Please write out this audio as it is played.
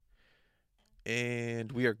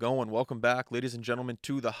And we are going. Welcome back, ladies and gentlemen,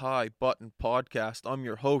 to the High Button Podcast. I'm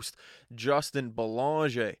your host, Justin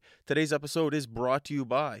Belanger. Today's episode is brought to you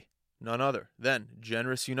by none other than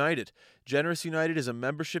Generous United. Generous United is a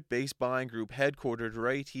membership-based buying group headquartered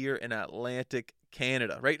right here in Atlantic,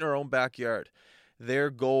 Canada, right in our own backyard.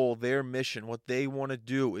 Their goal, their mission, what they want to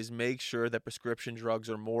do is make sure that prescription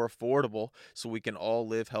drugs are more affordable so we can all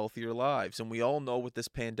live healthier lives. And we all know with this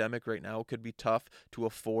pandemic right now, it could be tough to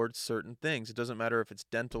afford certain things. It doesn't matter if it's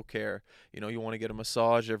dental care, you want to get a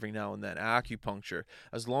massage every now and then, acupuncture.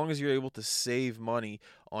 As long as you're able to save money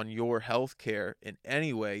on your health care in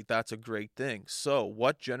any way, that's a great thing. So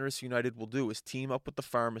what Generous United will do is team up with the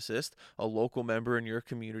pharmacist, a local member in your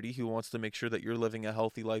community who wants to make sure that you're living a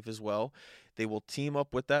healthy life as well. They will team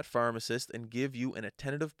up with that pharmacist and give you an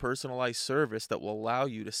attentive, personalized service that will allow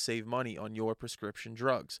you to save money on your prescription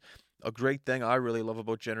drugs. A great thing I really love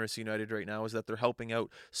about Generous United right now is that they're helping out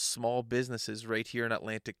small businesses right here in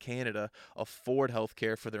Atlantic Canada afford health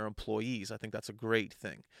care for their employees. I think that's a great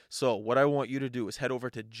thing. So what I want you to do is head over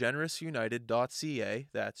to generousunited.ca,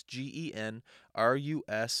 that's GENRUS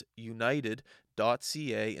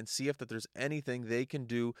United.ca, and see if that there's anything they can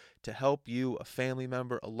do to help you, a family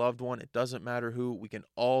member, a loved one. It doesn't matter who. We can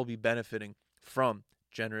all be benefiting from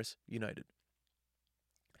Generous United.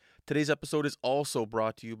 Today's episode is also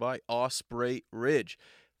brought to you by Osprey Ridge.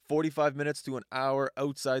 45 minutes to an hour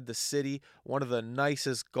outside the city, one of the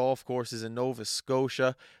nicest golf courses in Nova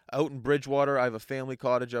Scotia. Out in Bridgewater, I have a family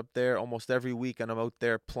cottage up there almost every week, and I'm out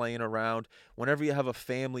there playing around. Whenever you have a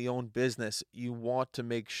family-owned business, you want to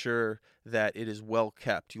make sure that it is well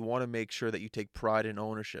kept. You want to make sure that you take pride in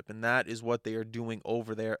ownership, and that is what they are doing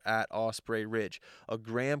over there at Osprey Ridge. A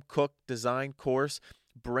Graham Cook design course,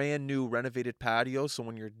 brand new renovated patio, so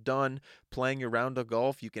when you're done playing your round of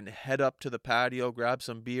golf, you can head up to the patio, grab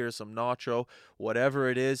some beer, some nacho, whatever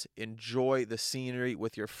it is, enjoy the scenery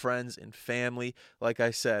with your friends and family. Like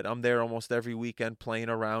I said, I'm there almost every weekend playing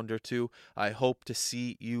a round or two. I hope to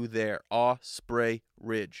see you there. Osprey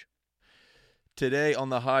Ridge. Today on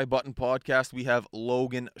the High Button Podcast, we have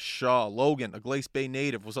Logan Shaw. Logan, a Glace Bay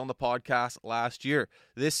native, was on the podcast last year.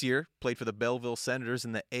 This year, played for the Belleville Senators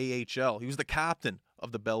in the AHL. He was the captain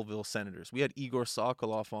of the Belleville Senators. We had Igor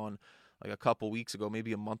Sokolov on like a couple weeks ago,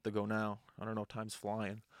 maybe a month ago now. I don't know, time's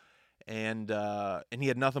flying. And he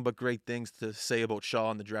had nothing but great things to say about Shaw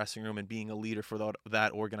in the dressing room and being a leader for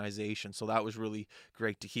that organization. So that was really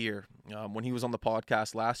great to hear. When he was on the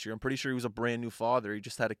podcast last year, I'm pretty sure he was a brand new father. He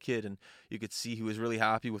just had a kid, and you could see he was really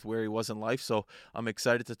happy with where he was in life. So I'm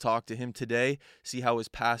excited to talk to him today, see how his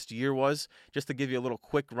past year was. Just to give you a little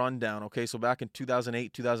quick rundown, okay? So back in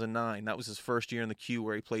 2008, 2009, that was his first year in the Q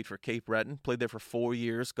where he played for Cape Breton, played there for 4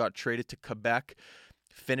 years, got traded to Quebec,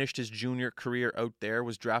 finished his junior career out there,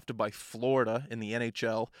 was drafted by Florida in the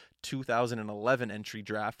NHL 2011 entry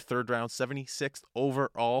draft, third round, 76th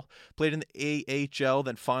overall, played in the AHL,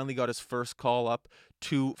 then finally got his first call up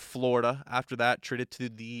to Florida. After that, traded to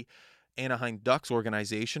the Anaheim Ducks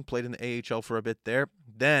organization, played in the AHL for a bit there,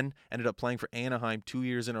 then ended up playing for Anaheim 2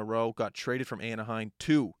 years in a row, got traded from Anaheim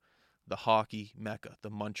to the hockey mecca, the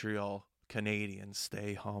Montreal Canadiens.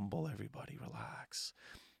 Stay humble, everybody, relax.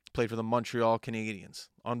 Played for the Montreal Canadiens.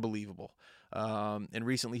 Unbelievable. And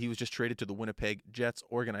recently he was just traded to the Winnipeg Jets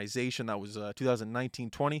organization. That was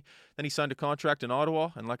 2019-20. Then he signed a contract in Ottawa.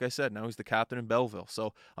 And like I said, now he's the captain in Belleville.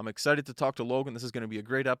 So I'm excited to talk to Logan. This is going to be a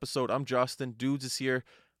great episode. I'm Justin. Dudes is here.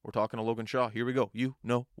 We're talking to Logan Shaw. Here we go. You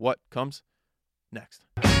know what comes next.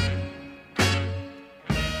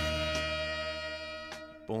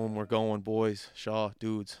 Boom. We're going, boys. Shaw,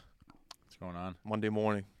 dudes. What's going on? Monday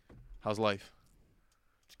morning. How's life?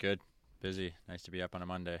 It's good. Busy. Nice to be up on a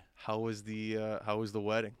Monday. How was the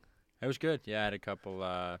wedding? It was good. Yeah, I had a couple.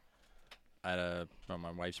 I had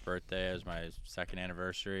my wife's birthday. It was my second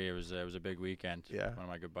anniversary. It was a big weekend. Yeah. One of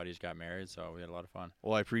my good buddies got married, so we had a lot of fun.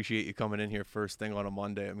 Well, I appreciate you coming in here first thing on a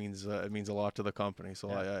Monday. It means a lot to the company, so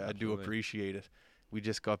Yeah, I do appreciate it. We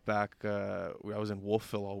just got back. I was in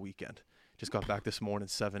Wolfville all weekend. Just got back this morning,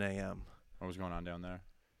 7 a.m. What was going on down there?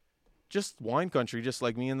 Just wine country, just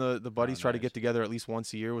like me and the buddies try to get together at least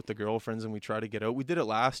once a year with the girlfriends, and we try to get out. We did it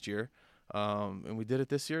last year, and we did it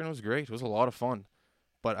this year, and it was great. It was a lot of fun,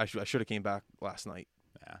 but I should have came back last night.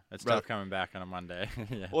 Yeah, it's tough coming back on a Monday.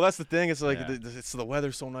 Yeah. Well, that's the thing. It's like it's the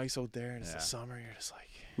weather's so nice out there, and it's the summer. You're just like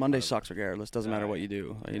Monday sucks regardless. Doesn't matter what you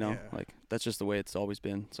do. You know, Yeah. like that's just the way it's always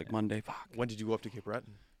been. It's like Monday. Fuck. When did you go up to Cape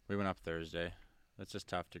Breton? We went up Thursday. It's just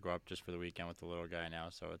tough to go up just for the weekend with the little guy now,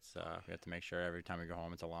 so it's we have to make sure every time we go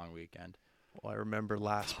home it's a long weekend. Well, I remember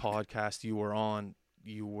last podcast you were on,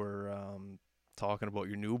 you were talking about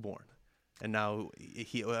your newborn. and now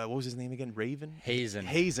he what was his name again? Hazen.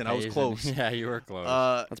 I was close. Yeah, you were close.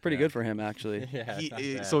 That's pretty good for him, actually. Yeah, it's not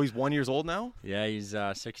bad. So he's 1 year old now. Yeah, he's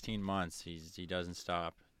 16 months. He doesn't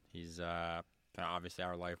stop. He's obviously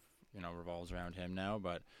our life, revolves around him now,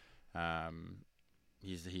 but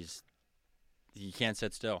he can't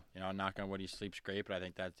sit still. Knock on wood, he sleeps great, but I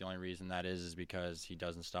think that's the only reason that is because he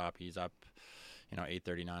doesn't stop. He's up,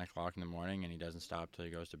 8:30, 9 o'clock in the morning, and he doesn't stop till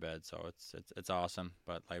he goes to bed. So it's awesome,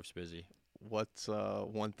 but life's busy. What's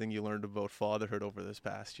one thing you learned about fatherhood over this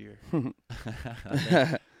past year?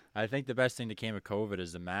 I think the best thing that came of COVID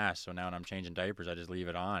is the mask. So now when I'm changing diapers, I just leave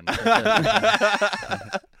it on.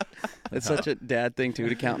 It's such a dad thing, too,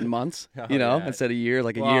 to count in months, Yeah. instead of year,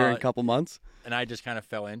 like a year and a couple months. And I just kind of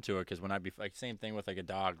fell into it because when I'd be like, same thing with like a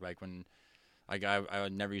dog, like when like I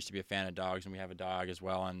never used to be a fan of dogs, and we have a dog as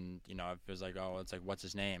well, and if it was like, oh, it's like, what's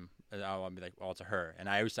his name? I'll be like, well, it's a her. And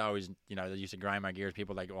I used to always, they used to grind my gears.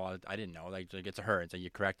 People like, well, I didn't know, like it's a her, and so you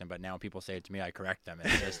correct them. But now when people say it to me, I correct them.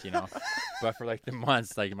 It's just but for like the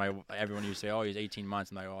months, like everyone used to say, oh, he's 18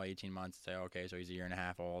 months. I'm like, oh, 18 months. Say, okay, so he's a year and a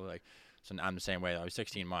half old. Like, so I'm the same way. I was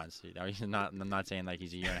 16 months. He's not. I'm not saying like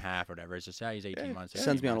he's a year and a half or whatever. It's just he's 18 months.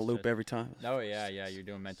 Sends me on a loop every time. Oh yeah. You're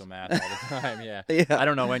doing mental math all the time. Yeah. Yeah. I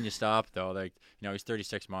don't know when you stop though. Like he's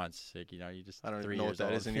 36 months. Like you just. I don't 3 even know years what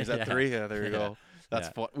that old. is. And he's at 3. Yeah, there you go. That's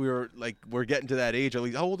fun. We're getting to that age at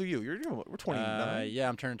least. How old are you? We're 29. Yeah,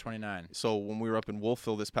 I'm turning 29. So when we were up in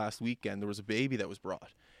Wolfville this past weekend, there was a baby that was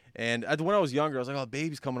brought. And when I was younger, I was like, oh,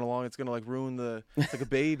 baby's coming along. It's gonna like ruin it's like a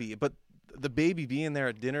baby. But the baby being there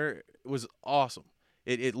at dinner was awesome.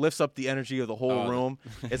 It lifts up the energy of the whole room.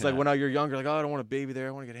 It's like when you're younger, like, oh, I don't want a baby there.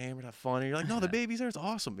 I want to get hammered, have fun. And you're like, no, the baby's there. It's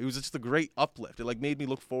awesome. It was just a great uplift. It like made me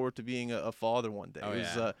look forward to being a father one day.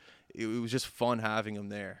 It was just fun having him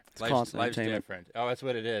there. Life's different. Oh, that's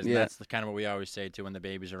what it is. Yeah. And that's kind of what we always say too when the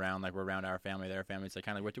baby's around. Like we're around our family, their family. It's like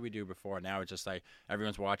kind of like, what did we do before? Now it's just like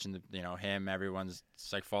everyone's watching him. Everyone's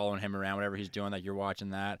just like following him around, whatever he's doing. Like you're watching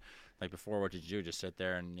that. Like before, what did you do? Just sit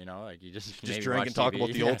there and like you just drink and talk TV.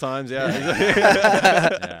 about the old times. Yeah.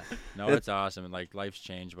 Yeah. No, it's awesome. And like life's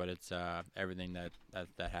changed, but it's everything that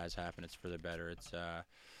has happened. It's for the better. It's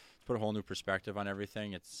put a whole new perspective on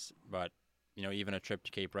everything. But even a trip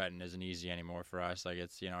to Cape Breton isn't easy anymore for us. Like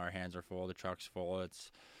it's our hands are full, the truck's full.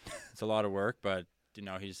 It's a lot of work, but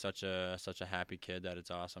he's such a happy kid that it's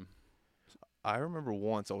awesome. I remember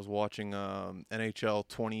once I was watching NHL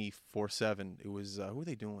 24/7. It was who were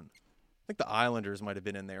they doing? I think the Islanders might have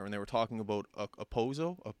been in there, and they were talking about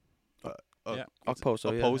Okposo.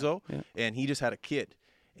 Okposo, yeah. And he just had a kid,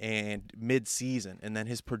 and mid-season, and then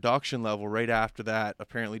his production level right after that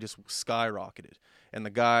apparently just skyrocketed. And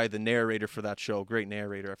the narrator for that show, great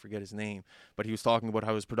narrator, I forget his name, but he was talking about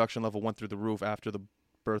how his production level went through the roof after the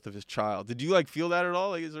birth of his child. Did you feel that at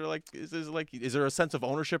all? Is there a sense of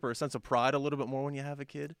ownership or a sense of pride a little bit more when you have a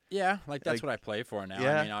kid? Yeah, that's what I play for now.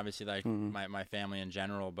 Yeah. I mean, obviously my family in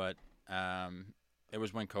general, but it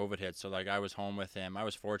was when COVID hit, so I was home with him. I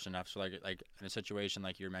was fortunate enough, so like in a situation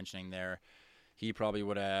like you were mentioning there, he probably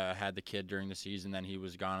would have had the kid during the season, then he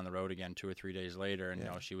was gone on the road again 2 or 3 days later, and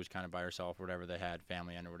she was kind of by herself or whatever, they had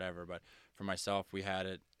family in or whatever. But for myself, we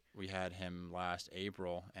had him last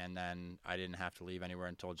April, and then I didn't have to leave anywhere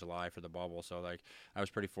until July for the bubble. So I was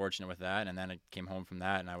pretty fortunate with that, and then I came home from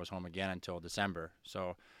that, and I was home again until December.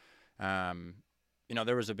 So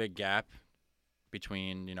there was a big gap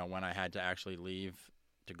between when I had to actually leave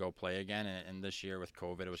to go play again, and this year with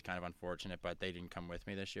COVID, it was kind of unfortunate, but they didn't come with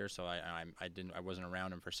me this year, so I wasn't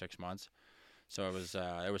around him for 6 months. So it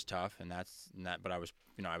was tough, but I was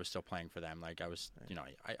still playing for them. Like I was,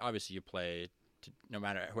 obviously you play no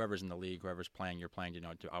matter whoever's in the league, whoever's playing, you're playing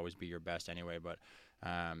to always be your best anyway. But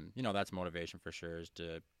that's motivation for sure, is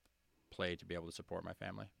to play to be able to support my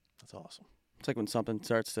family. That's awesome. It's like when something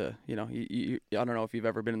starts to, you I don't know if you've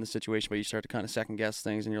ever been in this situation, but you start to kind of second guess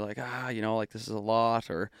things, and you're like, like this is a lot,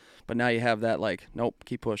 but now you have that nope,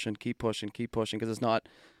 keep pushing, because it's not,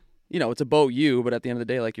 it's about you, but at the end of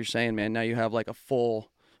the day, like you're saying, man, now you have a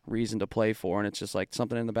full reason to play for, and it's just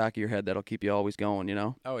something in the back of your head that'll keep you always going,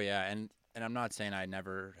 Oh yeah, and I'm not saying I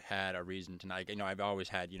never had a reason to not. I've always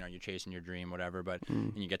had, you're chasing your dream, whatever, but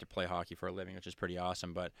and you get to play hockey for a living, which is pretty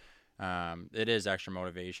awesome. But it is extra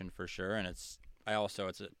motivation for sure, and I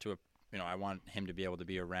want him to be able to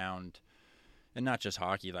be around, and not just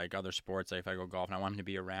hockey, like other sports. Like if I go golfing, I want him to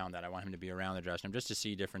be around that. I want him to be around the dressing room just to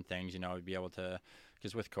see different things. Be able to,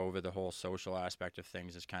 because with COVID, the whole social aspect of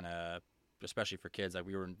things is kind of, especially for kids,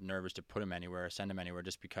 we were nervous to put him anywhere, send him anywhere,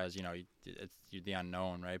 just because it's the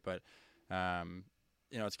unknown, right? But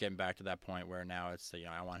it's getting back to that point where now it's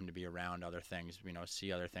I want him to be around other things,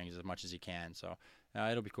 see other things as much as he can. So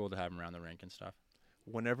it'll be cool to have him around the rink and stuff.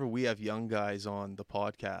 whenever we have young guys on the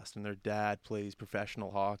podcast and their dad plays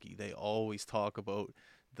professional hockey, they always talk about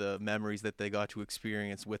the memories that they got to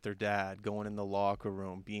experience with their dad, going in the locker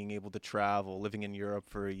room, being able to travel, living in Europe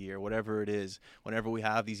for a year, whatever it is. Whenever we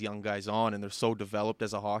have these young guys on and they're so developed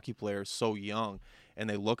as a hockey player, so young, and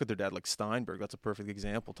they look at their dad, like Steinberg, that's a perfect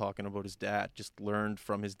example, talking about his dad, just learned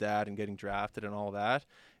from his dad and getting drafted and all that.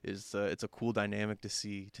 It's a cool dynamic to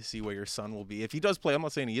see where your son will be. If he does play, I'm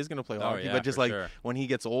not saying he is going to play hockey, but just like when he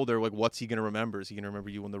gets older, like what's he going to remember? Is he going to remember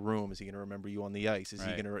you in the room? Is he going to remember you on the ice? Is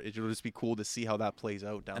he going to? It'll just be cool to see how that plays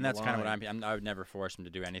out down the line. And that's kind of what I would never force him to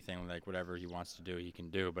do anything. Like whatever he wants to do, he can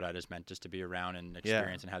do. But I just meant just to be around and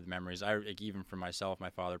experience and have the memories. Even for myself, my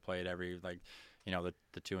father played every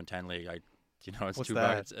the 2 and 10 league. It's What's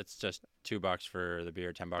 $2. It's just $2 for the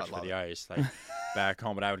beer, $10 for the ice. Like back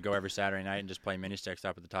home, but I would go every Saturday night and just play mini sticks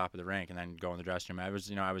up at the top of the rink, and then go in the dressing room. I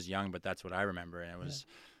was young, but that's what I remember, and it was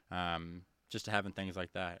just having things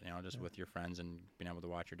like that, with your friends and being able to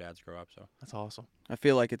watch your dads grow up. So that's awesome. I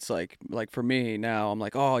feel like it's like for me now, I'm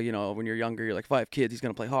like, oh, when you're younger, you're like, if I have kids, he's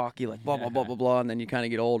gonna play hockey, like blah blah blah blah blah, and then you kind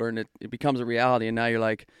of get older, and it becomes a reality, and now you're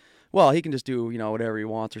like, well, he can just do, whatever he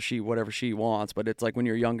wants, or whatever she wants. But it's like when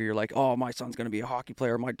you're younger, you're like, oh, my son's going to be a hockey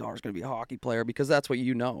player. My daughter's going to be a hockey player, because that's what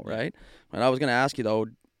you know, right? And I was going to ask you, though,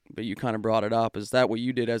 but you kind of brought it up. Is that what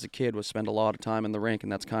you did as a kid, was spend a lot of time in the rink? And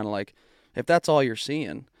that's kind of like, if that's all you're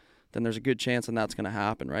seeing, then there's a good chance that that's going to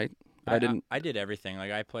happen, right? I did everything.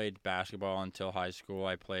 Like, I played basketball until high school.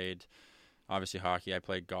 I played, obviously, hockey. I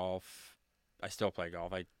played golf. I still play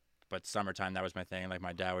golf. But summertime, that was my thing. Like,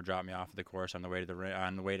 my dad would drop me off at the course on the way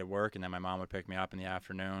to work, and then my mom would pick me up in the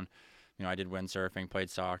afternoon. I did windsurfing, played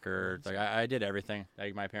soccer. Like, I did everything.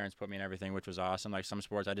 Like, my parents put me in everything, which was awesome. Like, some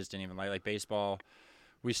sports I just didn't even like. Like, baseball,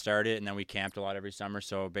 we started, and then we camped a lot every summer,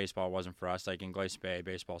 so baseball wasn't for us. Like, in Glace Bay,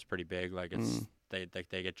 baseball's pretty big. Like, it's they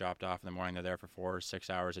get dropped off in the morning. They're there for 4 or 6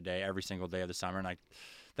 hours a day, every single day of the summer. And, like,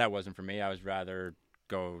 that wasn't for me. I was rather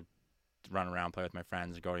go run around, play with my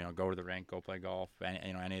friends, go to the rink, go play golf,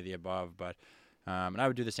 any of the above. But and I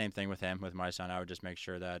would do the same thing with him, with my son. I would just make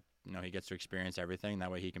sure that he gets to experience everything.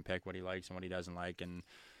 That way he can pick what he likes and what he doesn't like, and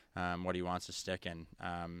what he wants to stick in.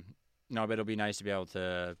 But it'll be nice to be able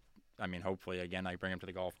to, hopefully again, like, bring him to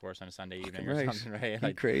the golf course on a Sunday evening or something, right?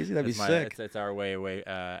 Like, crazy, that'd be sick. It's our way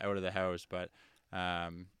out of the house, but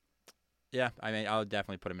yeah, I'll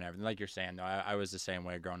definitely put him in everything. Like you're saying, though, I was the same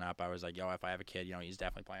way growing up. I was like, if I have a kid, he's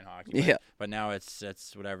definitely playing hockey. But now it's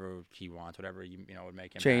whatever he wants, whatever would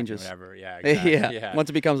make him changes. Happy, whatever. Yeah, exactly. Yeah. Once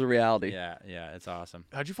it becomes a reality. Yeah, it's awesome.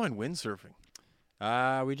 How'd you find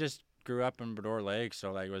windsurfing? We just grew up in Bedore Lake,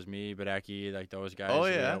 so like it was me, Badecki, like those guys. Oh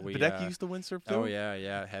yeah, Badecki used to windsurf too. Oh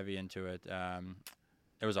yeah, heavy into it.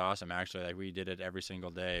 It was awesome actually. Like, we did it every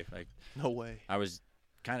single day. Like, no way. I was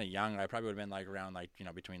kind of young. I probably would have been like around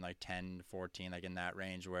between like 10, 14, like in that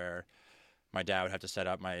range, where my dad would have to set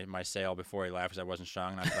up my sail before he left because I wasn't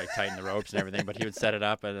strong enough to like tighten the ropes and everything. But he would set it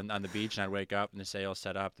up on the beach, and I'd wake up and the sail's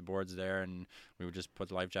set up, the board's there, and we would just put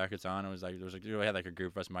the life jackets on. It was like we had like a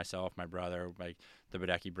group of us, myself, my brother, like the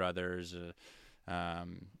Badecki brothers,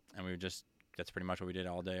 and we would just. That's pretty much what we did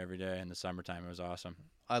all day, every day in the summertime. It was awesome.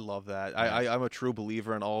 I love that. I'm a true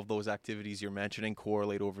believer in all of those activities you're mentioning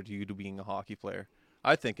correlate over to you to being a hockey player.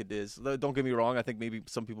 I think it is. Don't get me wrong. I think maybe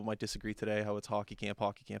some people might disagree today how it's hockey camp,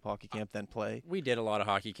 then play. We did a lot of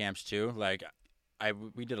hockey camps too. Like,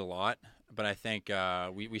 we did a lot, but I think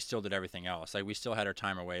we still did everything else. Like, we still had our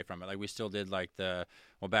time away from it. Like, we still did like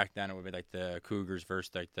back then it would be like the Cougars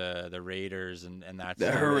versus like the Raiders and that's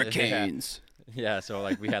the Hurricanes. Yeah, so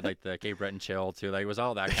like we had like the Cape Breton Chill too. Like, it was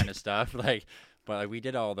all that kind of stuff. Like, but like we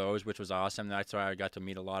did all those, which was awesome. That's why I got to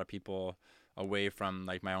meet a lot of people away from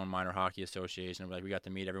like my own minor hockey association. Like, we got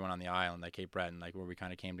to meet everyone on the island, like Cape Breton, like where we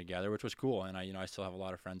kind of came together, which was cool. And I still have a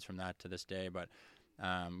lot of friends from that to this day. But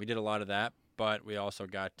we did a lot of that. But we also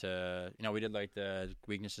got to, we did like the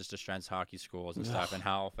weaknesses to strengths hockey schools and stuff in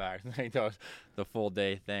Halifax, like the full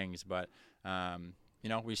day things. But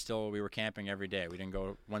we were camping every day. We didn't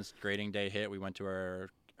go once grading day hit. We went to our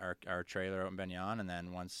trailer out in Benyon, and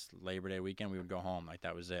then once Labor Day weekend, we would go home. Like,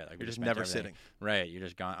 that was it. Like, you're just never sitting. Right. You're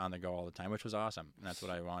just gone on the go all the time, which was awesome. And that's what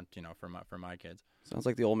I want, for my kids. Sounds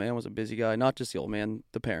like the old man was a busy guy. Not just the old man,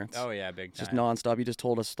 the parents. Oh yeah, big time. Just nonstop. You just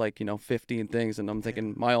told us 15 things, and I'm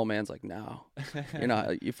thinking my old man's like, no, you're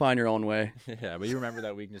not. You find your own way. Yeah, but you remember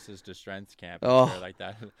that weaknesses to strengths camp? Oh, like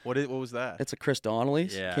that. What was that? It's a Chris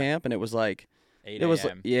Donnelly's camp, and it was like. 8 it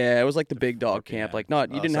was like the big dog camp. Like,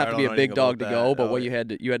 not you didn't have to be a big dog to go, but what you had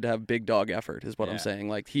to have big dog effort is what I'm saying.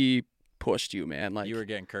 Like, he pushed you, man. Like, you were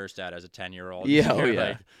getting cursed at as a 10-year-old.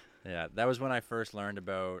 Yeah, That was when I first learned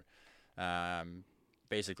about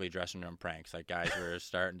basically dressing room pranks. Like guys were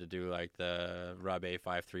starting to do like the rub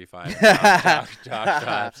A535 jock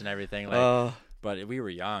shots and everything. Like, but we were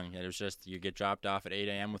young. It was just you get dropped off at 8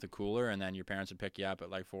 a.m. with a cooler, and then your parents would pick you up at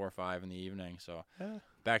like 4 or 5 in the evening. So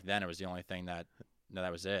back then it was the only thing that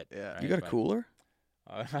was it. Yeah. Right? You got a cooler?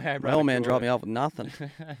 My old man dropped me off with nothing.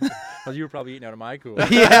 Well, you were probably eating out of my cooler.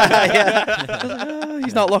 yeah.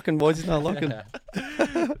 He's not looking, boys. He's not looking.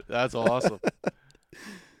 That's awesome.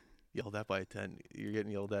 Yelled at by 10. You're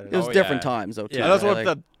getting yelled at. It was different times, though, too. Yeah, that's right?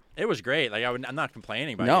 what It was great. Like I'm not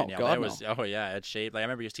complaining by No, getting yelled God, at. It was, no. oh yeah, it shaped. Like I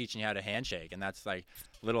remember he was teaching you how to handshake, and that's like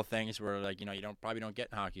little things where like you probably don't get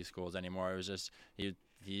in hockey schools anymore. It was just he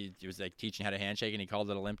was like teaching how to handshake, and he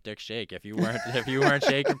called it a limp dick shake. If you weren't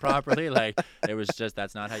shaking properly, like it was just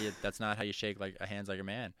that's not how you shake like hands like a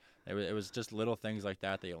man. It was just little things like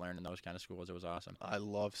that you learn in those kind of schools. It was awesome. I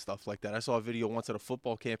love stuff like that. I saw a video once at a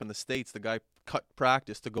football camp in the States. The guy cut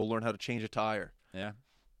practice to go learn how to change a tire. Yeah.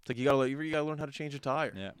 It's like you gotta learn how to change a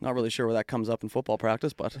tire. Yeah. Not really sure where that comes up in football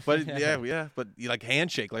practice, but yeah. But you like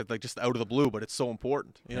handshake, like just out of the blue, but it's so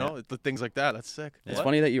important. You know, the things like that. That's sick. it's What?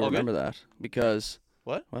 funny that you Logan? remember that because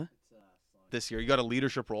What? This year you got a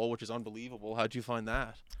leadership role, which is unbelievable. How'd you find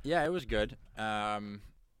that? Yeah, it was good.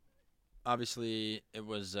 Obviously, it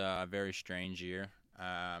was a very strange year.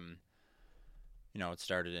 It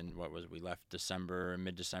started in we left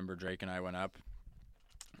mid-December. Drake and I went up.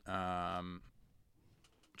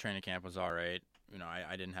 Training camp was all right.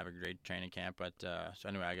 I didn't have a great training camp, but so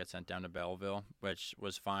anyway, I got sent down to Belleville, which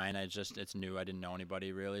was fine. It's new. I didn't know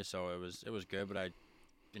anybody really, so it was good. But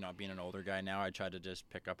being an older guy now, I tried to just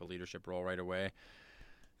pick up a leadership role right away.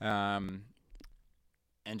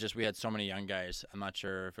 And just we had so many young guys. I'm not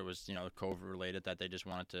sure if it was COVID related that they just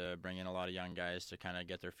wanted to bring in a lot of young guys to kind of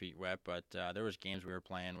get their feet wet. But there was games we were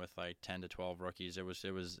playing with like 10 to 12 rookies. It was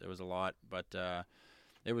a lot, but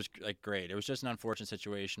it was like great. It was just an unfortunate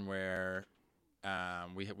situation where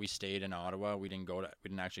we stayed in Ottawa. We didn't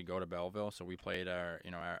actually go to Belleville, so we played our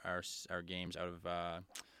games out of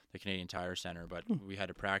the Canadian Tire Center, but we had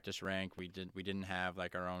a practice rink. We didn't have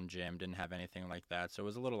like our own gym, didn't have anything like that. So it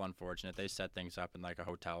was a little unfortunate. They set things up in like a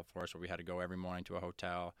hotel for us where we had to go every morning to a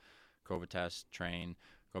hotel, COVID test, train,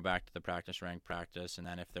 go back to the practice rink, practice, and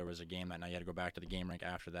then if there was a game that night, you had to go back to the game rink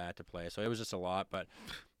after that to play. So it was just a lot, but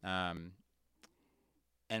and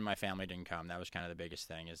my family didn't come. That was kind of the biggest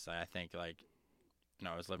thing is I think I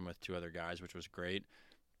was living with 2 other guys, which was great.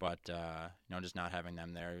 But, just not having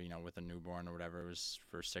them there, with a newborn or whatever, it was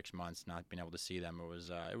for 6 months, not being able to see them,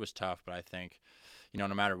 it was tough. But I think, no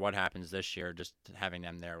matter what happens this year, just having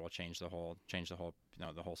them there will change the whole,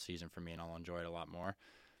 the whole season for me, and I'll enjoy it a lot more.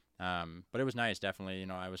 But it was nice, definitely.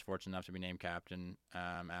 I was fortunate enough to be named captain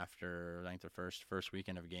after, I think, the first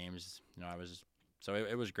weekend of games.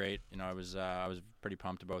 It was great. I was pretty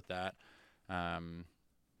pumped about that.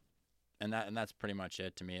 And that's pretty much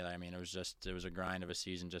it to me. I mean, it was a grind of a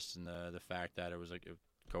season just in the fact that it was like a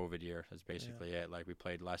COVID year. That's basically it. Like we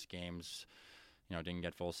played less games, didn't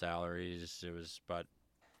get full salaries. But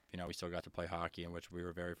we still got to play hockey, in which we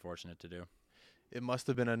were very fortunate to do. It must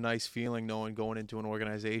have been a nice feeling knowing going into an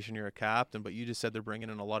organization you're a captain, but you just said they're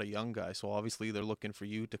bringing in a lot of young guys. So obviously they're looking for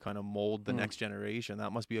you to kind of mold the next generation.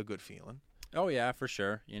 That must be a good feeling. Oh, yeah, for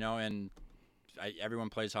sure. And everyone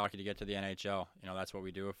plays hockey to get to the NHL. That's what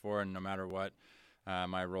we do it for. And no matter what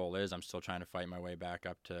my role is, I'm still trying to fight my way back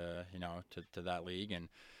up to, to that league. And,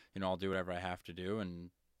 I'll do whatever I have to do and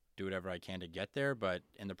do whatever I can to get there. But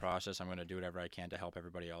in the process, I'm going to do whatever I can to help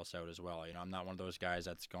everybody else out as well. I'm not one of those guys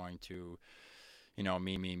that's going to,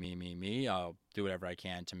 me. I'll do whatever I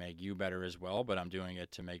can to make you better as well. But I'm doing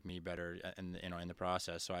it to make me better in the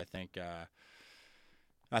process. So I think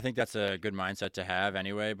that's a good mindset to have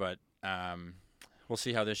anyway. But, we'll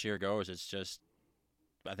see how this year goes. It's just,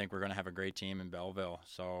 I think we're going to have a great team in Belleville.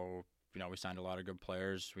 So, we signed a lot of good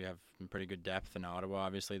players. We have some pretty good depth in Ottawa.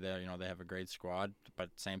 Obviously, they have a great squad. But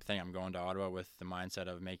same thing, I'm going to Ottawa with the mindset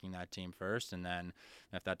of making that team first. And then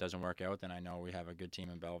if that doesn't work out, then I know we have a good team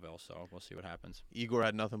in Belleville. So we'll see what happens. Igor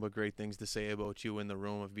had nothing but great things to say about you in the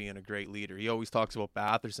room of being a great leader. He always talks about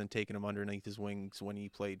Batherson taking him underneath his wings when he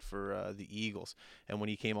played for the Eagles. And when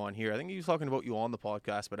he came on here, I think he was talking about you on the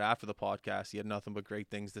podcast, but after the podcast, he had nothing but great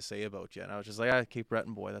things to say about you. And I was just like, Cape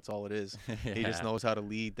Breton boy, that's all it is. Yeah. He just knows how to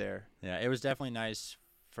lead there. Yeah, it was definitely nice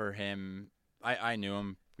for him. I knew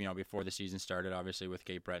him, before the season started, obviously with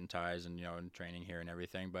Cape Breton ties and, and training here and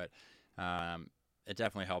everything. But it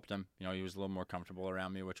definitely helped him. He was a little more comfortable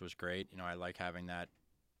around me, which was great. I like having that,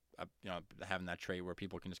 having that trait where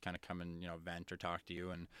people can just kind of come and, vent or talk to you.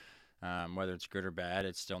 And whether it's good or bad,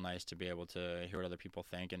 it's still nice to be able to hear what other people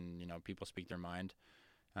think and, people speak their mind.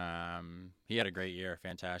 He had a great year,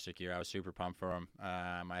 fantastic year. I was super pumped for him.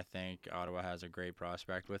 I think Ottawa has a great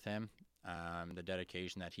prospect with him. The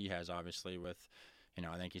dedication that he has, obviously, with,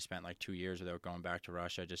 I think he spent like 2 years without going back to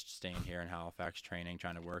Russia, just staying here in Halifax, training,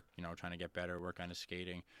 trying to work, trying to get better, work on his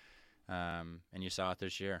skating. And you saw it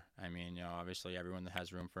this year. I mean, obviously everyone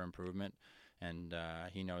has room for improvement, and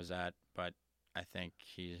he knows that. But I think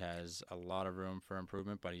he has a lot of room for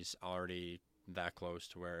improvement, but he's already that close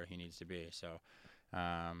to where he needs to be. So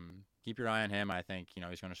keep your eye on him. I think,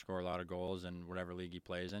 he's going to score a lot of goals in whatever league he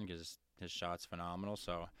plays in because his shot's phenomenal.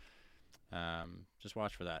 So just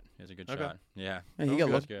watch for that. He has a good shot. Yeah. And he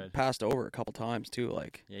got passed over a couple times too.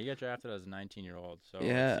 Like, yeah, he got drafted as a 19-year-old. So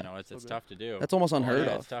yeah, it's tough to do. That's almost unheard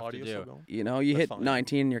of. It's tough to do. You hit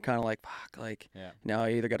 19, and you're kind of like, fuck. Like, now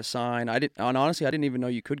you either got to sign. Honestly, I didn't even know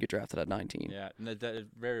you could get drafted at 19. Yeah, and that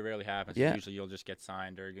very rarely happens. Yeah. Usually you'll just get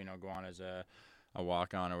signed or go on as a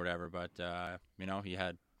walk-on or whatever. But he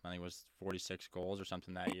had, I think it was 46 goals or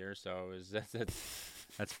something that year. So it was, that's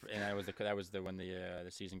and that was when the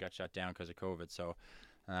season got shut down because of COVID. So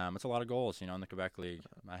it's a lot of goals, in the Quebec League.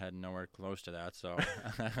 I had nowhere close to that. So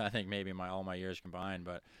I think maybe all my years combined.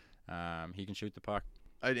 But he can shoot the puck.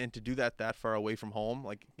 And to do that far away from home,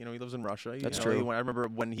 like, he lives in Russia. That's true. I remember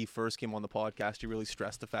when he first came on the podcast, he really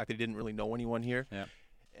stressed the fact that he didn't really know anyone here. Yeah.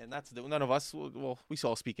 And that's none of us. Well, we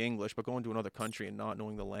all speak English, but going to another country and not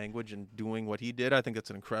knowing the language and doing what he did, I think that's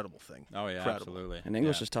an incredible thing. Oh yeah, incredible. Absolutely. And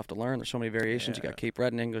English is tough to learn. There's so many variations. You got Cape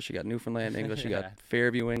Breton English, you got Newfoundland English, you got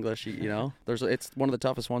Fairview English. It's one of the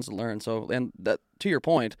toughest ones to learn. So, and that, to your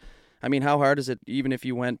point, I mean, how hard is it even if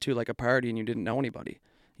you went to like a party and you didn't know anybody?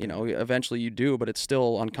 Eventually you do, but it's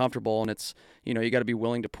still uncomfortable, and it's, you got to be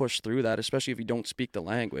willing to push through that, especially if you don't speak the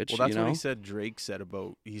language. Well, that's what he said. Drake said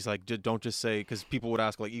about, he's like, don't just say, because people would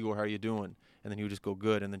ask like, Igor, how are you doing? And then he would just go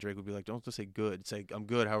good, and then Drake would be like, don't just say good, say I'm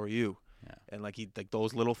good, how are you? Yeah. And like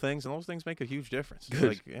those little things, and those things make a huge difference.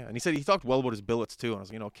 Like, yeah. And he said he talked well about his billets too, and I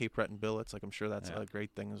was like, Cape Breton billets, like I'm sure that's a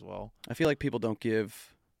great thing as well. I feel like people don't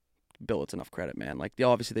give billets enough credit, man. Like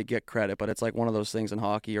obviously they get credit, but it's like one of those things in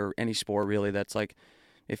hockey or any sport really that's like,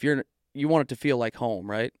 if you want it to feel like home,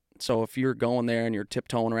 right? So if you're going there and you're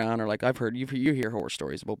tiptoeing around, or like I've heard, you hear horror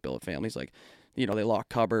stories about billet families, like, they lock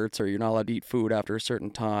cupboards, or you're not allowed to eat food after a certain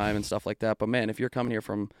time and stuff like that. But man, if you're coming here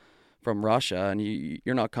from Russia and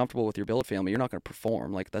you're not comfortable with your billet family, you're not going to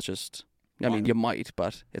perform. Like that's just, I mean, you might,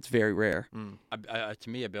 but it's very rare. To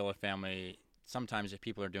me, a billet family, sometimes if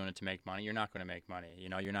people are doing it to make money, you're not going to make money.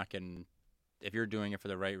 You're not getting, if you're doing it for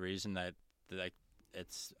the right reason, that like,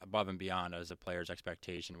 it's above and beyond as a player's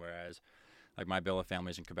expectation. Whereas, like my billet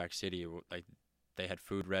families in Quebec City, like they had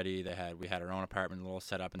food ready. We had our own apartment, a little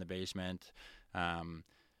set up in the basement.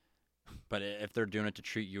 But if they're doing it to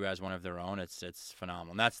treat you as one of their own, it's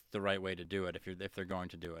phenomenal. And that's the right way to do it. If they're going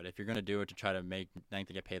to do it, if you're going to do it to try to I think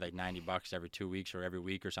they get paid like $90 every 2 weeks or every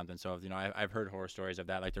week or something. So I've heard horror stories of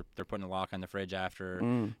that. Like they're putting a lock on the fridge after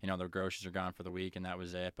their groceries are gone for the week, and that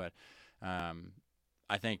was it. But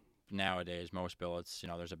I think nowadays most billets,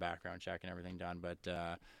 there's a background check and everything done, but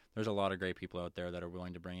there's a lot of great people out there that are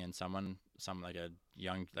willing to bring in some like a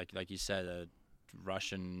young, like you said, a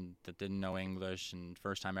Russian that didn't know English and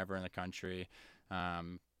first time ever in the country,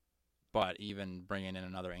 but even bringing in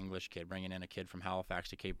another English kid, bringing in a kid from Halifax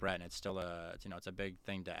to Cape Breton, it's still it's a big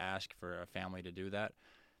thing to ask for a family to do that,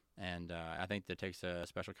 and I think that takes a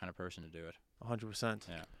special kind of person to do it. 100%.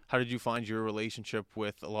 Yeah. How did you find your relationship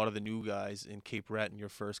with a lot of the new guys in Cape Breton your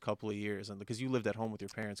first couple of years? And because you lived at home with your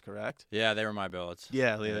parents, correct? Yeah, they were my billets.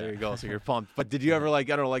 Yeah, there you go. So you're pumped. But did you ever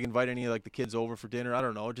invite any of the kids over for dinner? I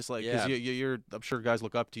don't know, just like because you're I'm sure guys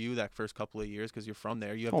look up to you that first couple of years because you're from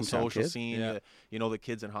there. You have the social scene. Yeah. The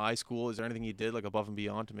kids in high school. Is there anything you did like above and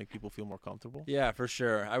beyond to make people feel more comfortable? Yeah, for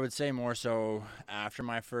sure. I would say more so after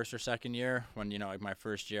my first or second year, when like my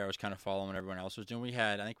first year I was kind of following what everyone else was doing.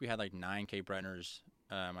 I think we had like 9 Cape Bretoners.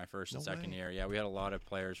 My first and second year. Yeah, we had a lot of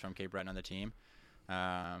players from Cape Breton on the team.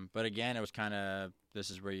 But again, it was kind of, this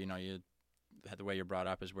is where, the way you're brought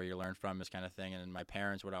up is where you learn from, this kind of thing. And my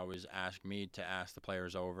parents would always ask me to ask the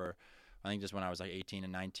players over. I think just when I was like 18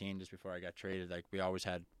 and 19, just before I got traded, like we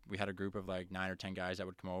had a group of like 9 or 10 guys that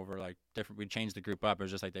would come over, like different, we'd change the group up. It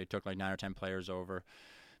was just like they took like 9 or 10 players over,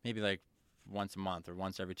 maybe like once a month or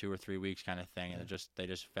once every 2 or 3 weeks kind of thing. And they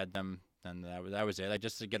just fed them. And that was it. Like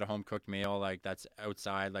just to get a home cooked meal, like that's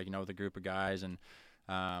outside, like with a group of guys, and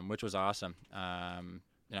which was awesome. And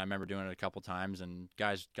I remember doing it a couple times, and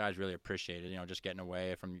guys really appreciated, just getting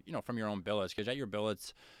away from your own billets, because at your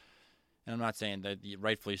billets, and I'm not saying that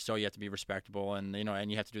rightfully so, you have to be respectable, and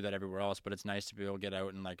and you have to do that everywhere else. But it's nice to be able to get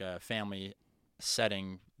out in like a family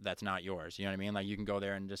setting that's not yours. You know what I mean? Like you can go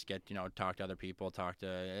there and just get, talk to other people,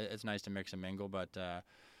 it's nice to mix and mingle, but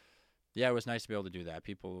yeah, it was nice to be able to do that.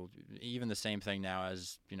 People, even the same thing now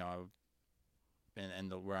as,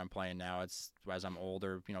 and where I'm playing now, it's as I'm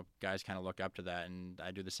older, guys kind of look up to that, and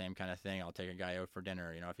I do the same kind of thing. I'll take a guy out for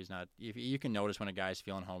dinner. If you can notice when a guy's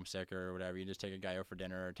feeling homesick or whatever, you just take a guy out for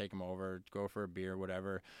dinner or take him over, go for a beer,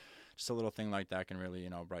 whatever. Just a little thing like that can really,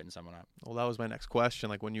 brighten someone up. Well, that was my next question.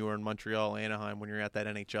 Like when you were in Montreal, Anaheim, when you're at that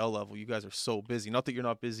NHL level, you guys are so busy. Not that you're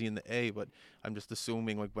not busy in the A, but I'm just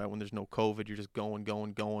assuming like when there's no COVID, you're just going.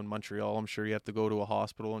 Montreal, I'm sure you have to go to a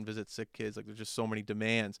hospital and visit sick kids. Like there's just so many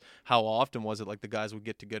demands. How often was it like the guys would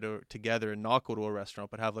get together and not go to a restaurant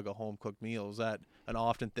but have like a home cooked meal? Was that an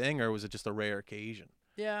often thing or was it just a rare occasion?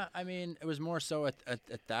 Yeah, I mean, it was more so at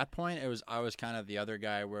that point. I was kind of the other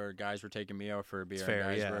guy where guys were taking me out for a beer. It's fair, and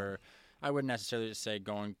guys yeah. were, I wouldn't necessarily say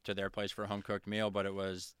going to their place for a home cooked meal, but it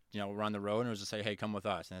was, we're on the road and it was to say, hey, come with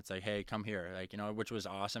us. And it's like, hey, come here. Like, which was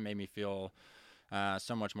awesome. Made me feel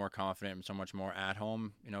so much more confident and so much more at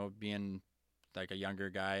home, being like a younger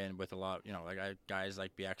guy and with a lot, guys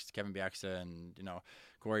like Kevin Bieksa and,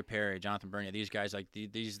 Corey Perry, Jonathan Bernier, these guys, like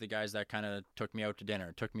these are the guys that kind of took me out to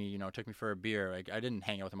dinner, took me for a beer. Like I didn't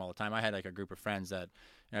hang out with them all the time. I had like a group of friends that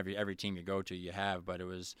every team you go to you have, but it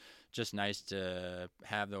was just nice to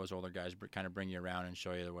have those older guys kind of bring you around and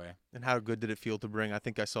show you the way. And how good did it feel to bring? I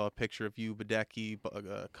think I saw a picture of you, Badecki,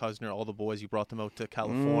 Kuzner, all the boys. You brought them out to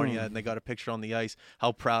California, and they got a picture on the ice.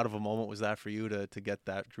 How proud of a moment was that for you to get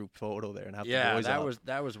that group photo there and have the boys out? Yeah,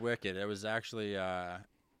 that was wicked. It was actually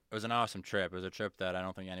it was an awesome trip. It was a trip that I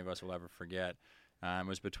don't think any of us will ever forget. It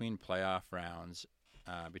was between playoff rounds,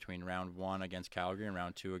 between round 1 against Calgary and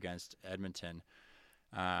round 2 against Edmonton.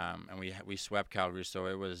 And we swept Calgary,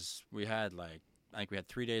 so we had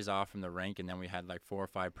 3 days off from the rink, and then we had like 4 or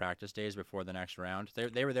 5 practice days before the next round.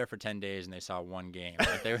 They were there for 10 days and they saw one game.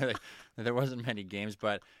 There wasn't many games,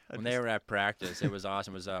 but when they were at practice, it was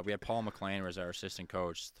awesome. It was we had Paul McLean was our assistant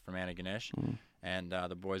coach from Antigonish, and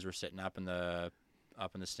the boys were sitting up in the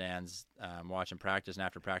stands watching practice, and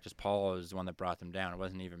after practice, Paul was the one that brought them down. It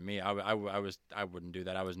wasn't even me. I wouldn't do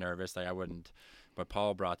that. I was nervous. I wouldn't. But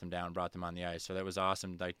Paul brought them down, brought them on the ice. So that was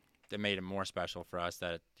awesome. Like it made it more special for us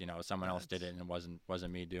that someone else did it and it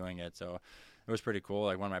wasn't me doing it. So it was pretty cool.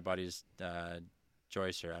 Like one of my buddies,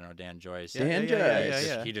 Joyce, or I don't know, Dan Joyce.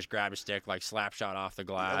 Yeah. He just grabbed a stick, like slap shot off the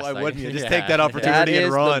glass. Why like, wouldn't you just take that opportunity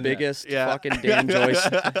and run? That is the biggest fucking Dan Joyce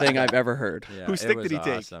thing I've ever heard. Yeah, Whose stick did he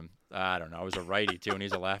take? Awesome. I don't know. It was a righty too, and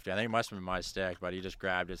he's a lefty. I think it must have been my stick, but he just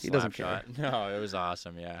grabbed his slap shot. No, it was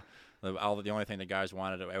awesome. Yeah. The only thing the guys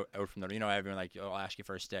wanted out from the, everyone like, I'll ask you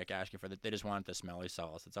for a stick, ask you for they just wanted the smelly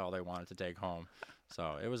salts. That's all they wanted to take home.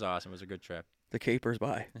 So it was awesome. It was a good trip. The capers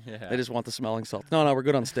by. Yeah. They just want the smelling salts. No, we're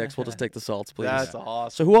good on sticks. We'll just take the salts, please. That's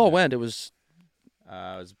awesome. So who all went? It was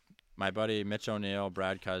my buddy Mitch O'Neill,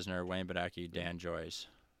 Brad Kuzner, Wayne Badecki, Dan Joyce.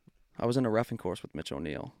 I was in a reffing course with Mitch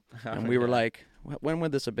O'Neill, and we were like, when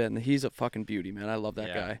would this have been? He's a fucking beauty, man. I love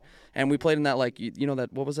that guy. And we played in that, like, that,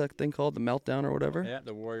 what was that thing called? The Meltdown or whatever? Yeah,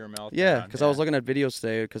 the Warrior Meltdown. Yeah, because I was looking at videos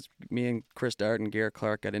today, because me and Chris Dart and Garrett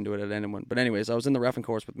Clark got into it at anyone. But anyways, I was in the reffing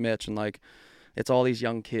course with Mitch, and, like, it's all these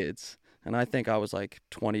young kids. And I think I was, like,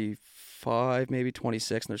 25, maybe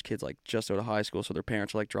 26, and there's kids, like, just out of high school, so their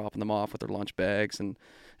parents are, like, dropping them off with their lunch bags, and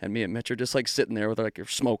me and Mitch are just, like, sitting there with, like, our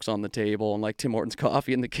smokes on the table and, like, Tim Hortons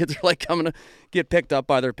coffee, and the kids are, like, coming to get picked up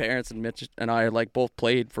by their parents, and Mitch and I, like, both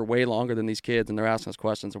played for way longer than these kids, and they're asking us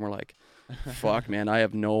questions, and we're like, fuck, man, I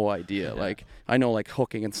have no idea. Like, I know, like,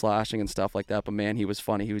 hooking and slashing and stuff like that, but, man, he was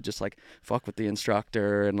funny. He was just, like, fuck with the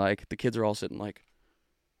instructor, and, like, the kids are all sitting, like,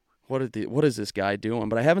 what is this guy doing?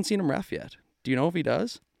 But I haven't seen him ref yet. Do you know if he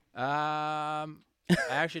does? I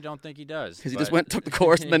actually don't think he does. Because he just went and took the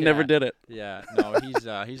course and then never did it. Yeah, no,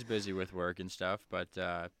 he's busy with work and stuff, but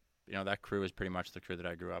that crew is pretty much the crew that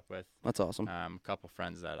I grew up with. That's awesome. A couple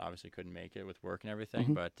friends that obviously couldn't make it with work and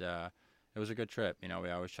everything, but it was a good trip. We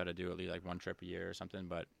always try to do at least like one trip a year or something,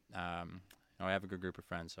 but I have a good group of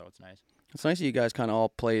friends, so it's nice. It's nice that you guys kind of all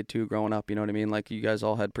played too growing up, you know what I mean? Like you guys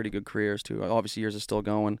all had pretty good careers too. Obviously yours is still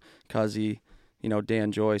going. Cuzzy,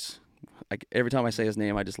 Dan Joyce. Like every time I say his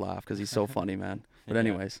name, I just laugh because he's so funny, man. But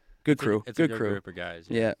anyways, good crew. It's good a good crew. Group of guys.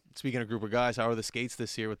 Yeah. Speaking of group of guys, how are the skates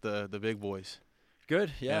this year with the big boys?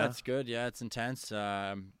 Good. Yeah, it's good. Yeah, it's intense.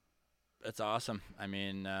 It's awesome. I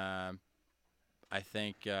mean, I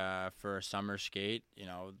think for a summer skate,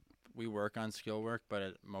 we work on skill work,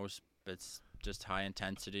 but it's just high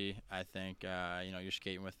intensity. I think you're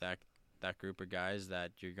skating with that group of guys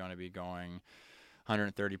that you're going to be going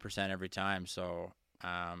 130% every time. So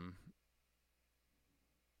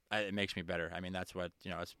it makes me better. I mean, that's what,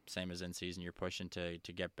 it's same as in season. You're pushing to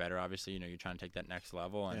get better. Obviously, you're trying to take that next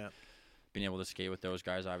level, and being able to skate with those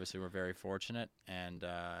guys, obviously we're very fortunate, and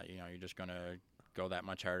you're just going to go that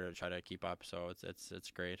much harder to try to keep up. So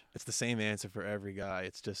it's great. It's the same answer for every guy.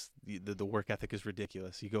 It's just the work ethic is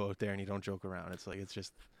ridiculous. You go out there and you don't joke around. It's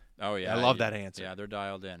just. Oh yeah, I love that answer. Yeah, they're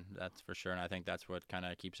dialed in. That's for sure, and I think that's what kind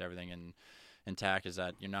of keeps everything intact. Is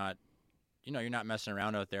that you're not messing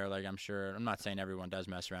around out there. Like, I'm not saying everyone does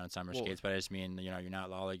mess around in summer skates, but I just mean, you're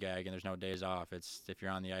not lollygagging. There's no days off. It's if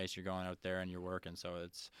you're on the ice, you're going out there and you're working. So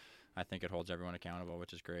I think it holds everyone accountable,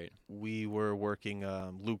 which is great. We were working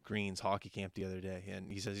Luke Green's hockey camp the other day,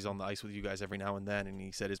 and he says he's on the ice with you guys every now and then, and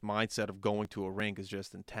he said his mindset of going to a rink is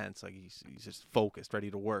just intense. Like, he's just focused,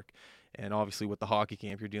 ready to work. And obviously with the hockey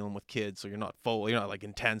camp, you're dealing with kids, so you're not like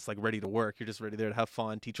intense, like ready to work. You're just ready there to have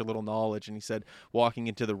fun, teach a little knowledge. And he said walking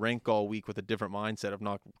into the rink all week with a different mindset of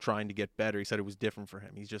not trying to get better, he said it was different for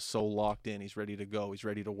him. He's just so locked in. He's ready to go. He's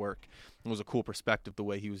ready to work. It was a cool perspective the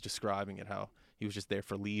way he was describing it, how he was just there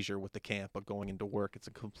for leisure with the camp, but going into work, it's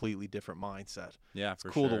a completely different mindset. Yeah, it's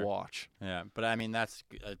cool to watch. Yeah, but I mean, that's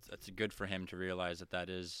good for him to realize that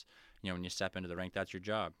is, when you step into the rink, that's your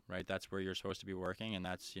job, right? That's where you're supposed to be working, and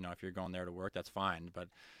that's, if you're going there to work, that's fine. But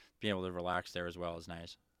being able to relax there as well is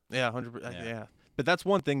nice. Yeah, 100%. Yeah. But that's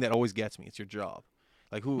one thing that always gets me. It's your job.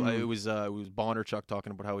 Like it was Bondarchuk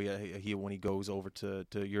talking about how he when he goes over to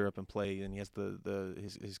Europe and play, and he has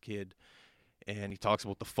his kid, and he talks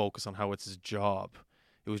about the focus on how it's his job.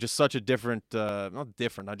 It was just such a different, not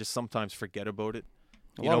different. I just sometimes forget about it.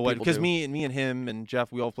 You know what? Because me and him and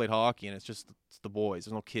Jeff, we all played hockey, and it's the boys.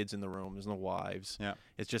 There's no kids in the room. There's no wives. Yeah.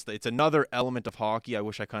 It's another element of hockey I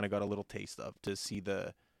wish I kind of got a little taste of, to see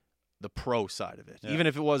the pro side of it. Yeah. Even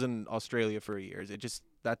if it was in Australia for years, it just,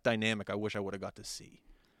 that dynamic I wish I would have got to see.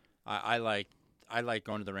 I like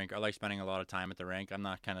going to the rink. I like spending a lot of time at the rink. I'm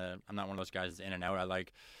not one of those guys that's in and out. I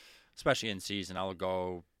like, especially in season, I'll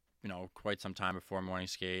go, quite some time before morning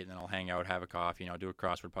skate, and then I'll hang out, have a coffee, do a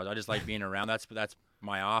crossword puzzle. I just like being around. That's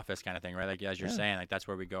my office kind of thing, right? Like, as you're saying, like, that's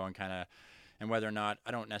where we go and whether or not,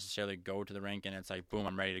 I don't necessarily go to the rink and it's like, boom,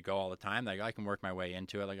 I'm ready to go all the time. Like, I can work my way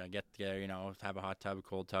into it. Like, I get there, have a hot tub, a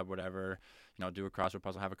cold tub, whatever, do a crossword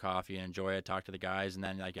puzzle, have a coffee, and enjoy it, talk to the guys. And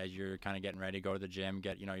then, like, as you're kind of getting ready to go to the gym,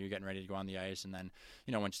 you're getting ready to go on the ice. And then,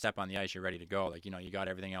 when you step on the ice, you're ready to go. Like, you got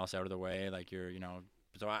everything else out of the way. Like,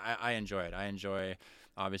 so I enjoy it.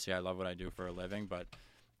 Obviously, I love what I do for a living, but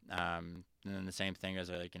and then the same thing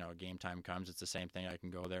as game time comes, it's the same thing. I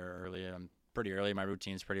can go there early. I'm pretty early. My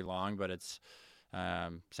routine's pretty long, but it's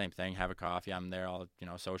same thing. Have a coffee. I'm there. I'll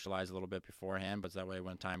socialize a little bit beforehand, but that way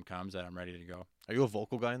when time comes, that I'm ready to go. Are you a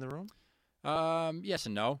vocal guy in the room? Yes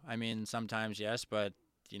and no. I mean, sometimes yes, but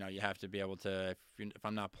you have to be able to. If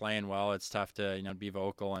I'm not playing well, it's tough to be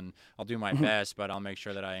vocal, and I'll do my best, but I'll make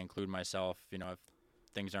sure that I include myself. If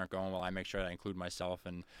things aren't going well, I make sure that I include myself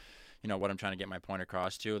and what I'm trying to get my point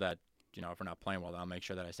across to. That if we're not playing well, I'll make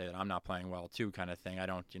sure that I say that I'm not playing well too, kind of thing. I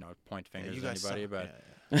don't point fingers at anybody, but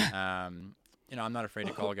I'm not afraid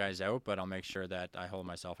to call guys out, but I'll make sure that I hold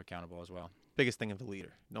myself accountable as well. Biggest thing of the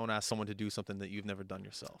leader: don't ask someone to do something that you've never done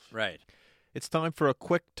yourself. Right. It's time for a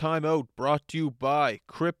quick timeout, brought to you by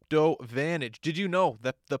Crypto Vantage. Did you know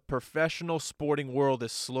that the professional sporting world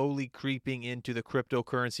is slowly creeping into the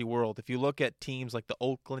cryptocurrency world? If you look at teams like the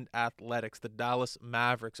Oakland Athletics, the Dallas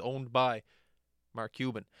Mavericks, owned by Mark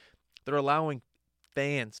Cuban, they're allowing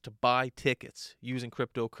fans to buy tickets using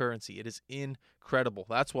cryptocurrency. It is incredible.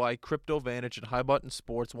 That's why Crypto Vantage and High Button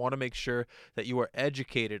Sports want to make sure that you are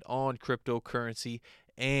educated on cryptocurrency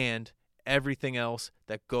and everything else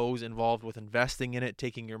that goes involved with investing in it,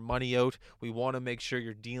 taking your money out. We want to make sure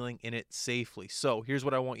you're dealing in it safely. So here's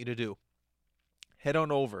what I want you to do. Head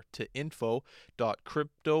on over to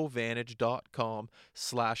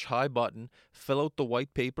info.cryptovantage.com/highbutton. Fill out the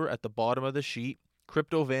white paper at the bottom of the sheet.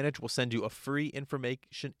 Crypto Vantage will send you a free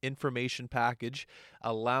information package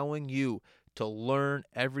allowing you to learn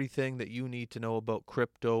everything that you need to know about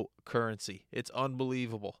cryptocurrency. It's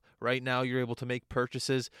unbelievable. Right now, you're able to make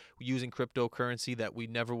purchases using cryptocurrency that we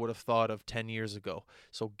never would have thought of 10 years ago.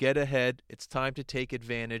 So get ahead. It's time to take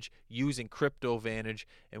advantage using Crypto Vantage,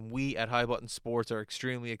 and we at High Button Sports are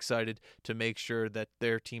extremely excited to make sure that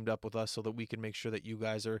they're teamed up with us so that we can make sure that you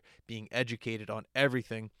guys are being educated on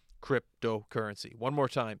everything cryptocurrency. One more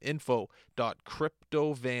time,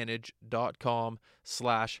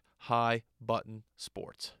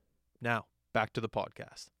 info.cryptovantage.com/highbuttonsports. Now, back to the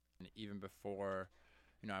podcast. Even before,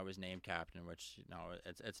 I was named captain, which,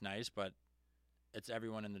 it's nice, but it's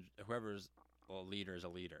everyone in whoever's a leader is a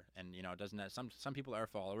leader. And, it doesn't have, some people are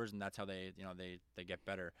followers, and that's how they get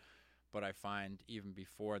better. But I find even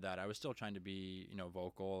before that, I was still trying to be,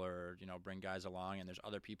 vocal or, bring guys along. And there's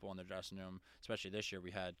other people in the dressing room, especially this year.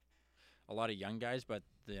 We had a lot of young guys, but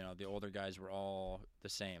the older guys were all the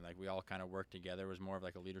same. Like we all kind of worked together. It was more of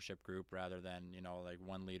like a leadership group rather than, like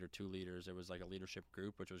one leader, two leaders. It was like a leadership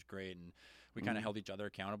group, which was great. And we kind of held each other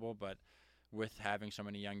accountable. But with having so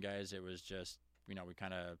many young guys, it was just, we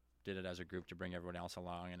kind of did it as a group to bring everyone else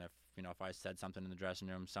along. And if I said something in the dressing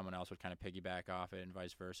room, someone else would kind of piggyback off it and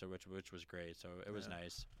vice versa, which was great. So it was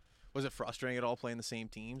nice. Was it frustrating at all playing the same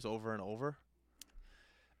teams over and over?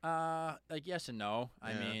 Like yes and no.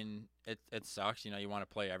 I mean, it sucks. You want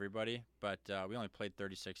to play everybody, but we only played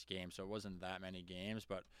 36 games, so it wasn't that many games.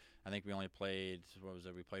 But I think we only played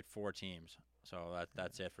we played 4 teams, so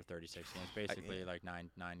that's it for 36 games. Basically, like nine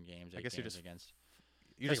games. 8 games against.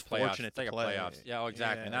 You're just fortunate to play. Playoffs. Yeah,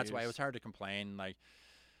 exactly. And that's why it was hard to complain. Like,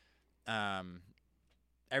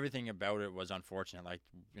 everything about it was unfortunate. Like,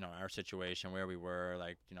 our situation, where we were,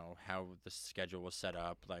 like, how the schedule was set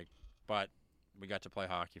up. Like, but we got to play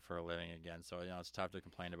hockey for a living again. So, it's tough to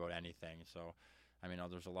complain about anything. So, I mean,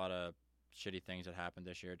 there's a lot of shitty things that happened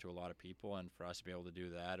this year to a lot of people. And for us to be able to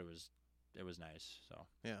do that, it was nice. So,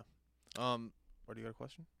 yeah. What do you got a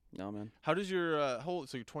question? No, man. How does your so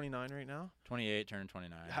you're 29 right now? 28, turning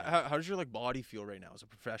 29. How does your body feel right now as a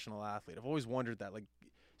professional athlete? I've always wondered that. Like,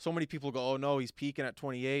 so many people go, "Oh no, he's peaking at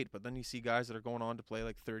 28," but then you see guys that are going on to play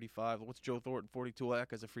like 35. What's Joe Thornton? 42. That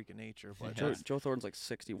guy's a freak of nature. But Joe Thornton's like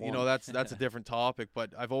 61. That's a different topic. But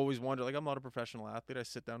I've always wondered. Like, I'm not a professional athlete. I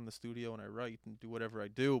sit down in the studio and I write and do whatever I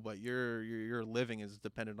do. But your living is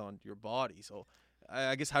dependent on your body. So,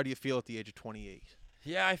 I guess, how do you feel at the age of 28?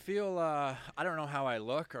 Yeah, I feel I don't know how I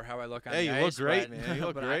look or how I look on the ice. Hey, you look great, man. You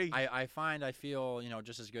look great. I find I feel,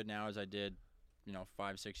 just as good now as I did,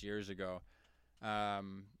 5-6 years ago. That's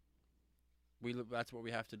what we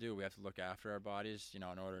have to do. We have to look after our bodies, in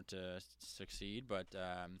order to succeed. But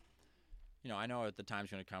I know that the time's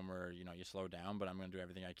going to come where, you slow down, but I'm going to do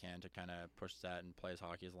everything I can to kind of push that and play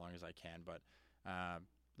hockey as long as I can. But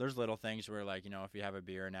there's little things where, like, if you have a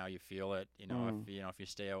beer now, you feel it. If you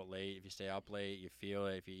stay out late, if you stay up late, you feel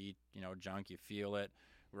it. If you eat, junk, you feel it.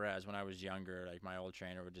 Whereas when I was younger, like, my old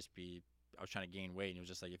trainer would just be, I was trying to gain weight, and he was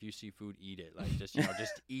just like, if you see food, eat it. Like, just,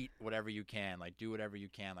 just eat whatever you can. Like, do whatever you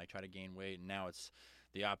can. Like, try to gain weight. And now it's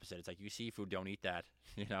the opposite. It's like, you see food, don't eat that.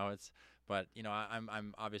 But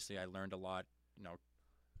I'm obviously, I learned a lot,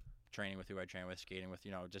 training with who I train with, skating with,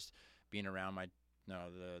 just being around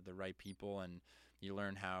the right people, and you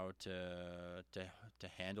learn how to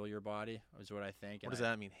handle your body is what I think. What does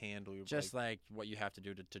that mean, handle your body? Just like what you have to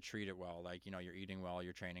do to treat it well. Like, you're eating well,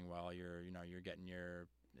 you're training well, you're getting your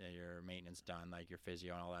maintenance done, like your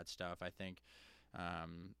physio and all that stuff. I think,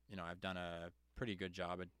 I've done a pretty good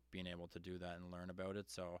job at being able to do that and learn about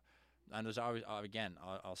it. So, and there's always, again,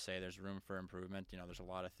 I'll say there's room for improvement. There's a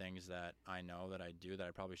lot of things that I know that I do that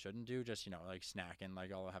I probably shouldn't do. Just, like snacking,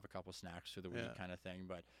 like I'll have a couple snacks through the week kind of thing.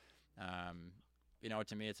 But,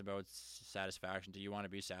 to me, it's about satisfaction. Do you want to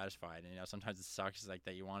be satisfied? And, sometimes it sucks like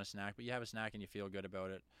that you want a snack, but you have a snack and you feel good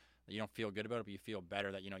about it. You don't feel good about it, but you feel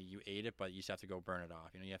better that, you ate it, but you just have to go burn it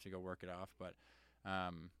off. You have to go work it off. But,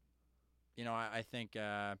 I think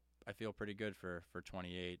I feel pretty good for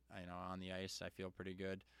 28. On the ice, I feel pretty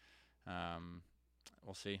good.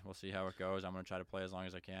 We'll see. We'll see how it goes. I'm going to try to play as long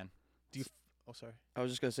as I can. Sorry. I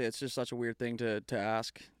was just going to say, it's just such a weird thing to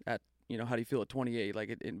ask at, how do you feel at 28?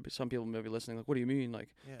 Like, some people may be listening, like, what do you mean? Like,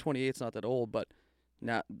 28's not that old, but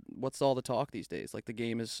now what's all the talk these days? Like, the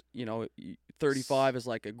game is, 35 is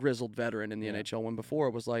like a grizzled veteran in the NHL, when before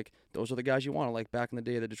it was like, those are the guys you want. Like, back in the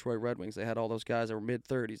day of the Detroit Red Wings, they had all those guys that were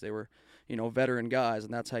mid-30s. They were, veteran guys,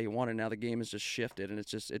 and that's how you wanted. Now the game has just shifted, and it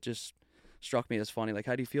just struck me as funny. Like,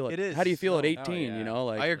 how do you feel how do you feel at 18,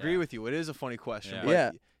 Like, I agree with you. It is a funny question.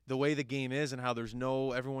 Yeah. But the way the game is and how there's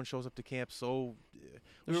everyone shows up to camp so...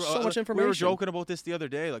 There's so much information. We were joking about this the other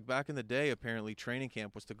day. Like, back in the day, apparently training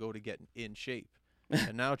camp was to go to get in shape.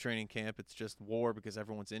 And now training camp, it's just war because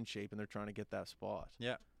everyone's in shape and they're trying to get that spot.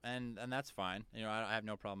 Yeah, and that's fine. I have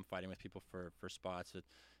no problem fighting with people for spots.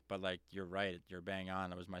 But, like, you're right. You're bang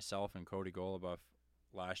on. It was myself and Cody Goluboff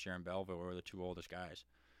last year in Belleville. We were the 2 oldest guys.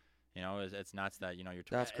 It's nuts that, you're...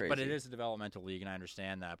 That's crazy. But it is a developmental league, and I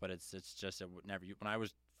understand that. But it's just... when I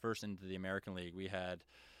was first into the American League, we had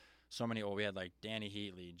so many we had, like, Danny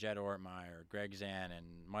Heatley, Jed Ortmeyer, Greg Zan, and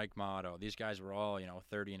Mike Motto. These guys were all,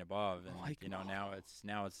 30 and above. And,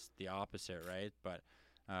 now it's the opposite, right? But,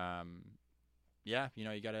 you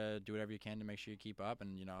got to do whatever you can to make sure you keep up.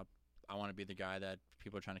 And, I want to be the guy that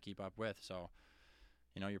people are trying to keep up with. So,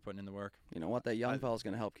 you're putting in the work. You know what? That young fella's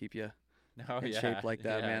going to help keep you in shape like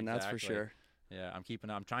that, man. That's for sure. Yeah,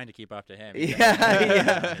 I'm trying to keep up to him.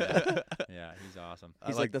 Yeah, he's awesome.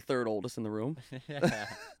 He's like the third oldest in the room. Yeah.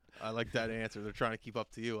 I like that answer. They're trying to keep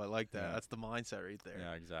up to you. I like that. Yeah. That's the mindset right there.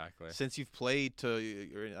 Yeah, exactly. Since you've played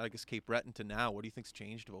to, I guess, Cape Breton to now, what do you think's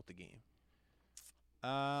changed about the game?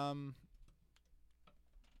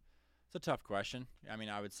 It's a tough question. I mean,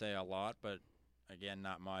 I would say a lot, but again,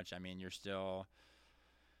 not much. I mean, you're still,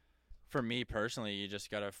 for me personally, you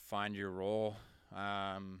just got to find your role.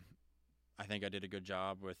 I think I did a good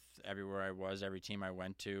job with everywhere I was, every team I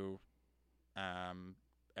went to. I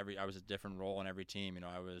was a different role in every team. You know,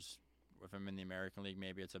 if I'm in the American League,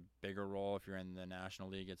 maybe it's a bigger role. If you're in the National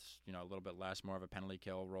League, it's, you know, a little bit less, more of a penalty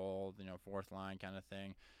kill role, you know, fourth line kind of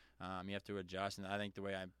thing. You have to adjust, and I think the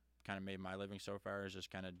way I kind of made my living so far is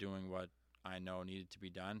just kind of doing what I know needed to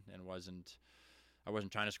be done, and I wasn't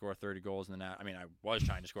trying to score 30 goals in the I mean, I was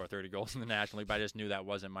trying to score 30 goals in the National League, but I just knew that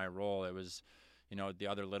wasn't my role. It was, you know, the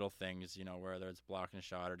other little things, you know, whether it's blocking a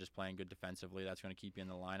shot or just playing good defensively, that's going to keep you in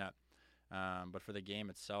the lineup. But for the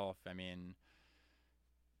game itself, I mean,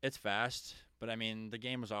 it's fast, but I mean, the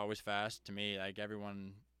game was always fast to me. Like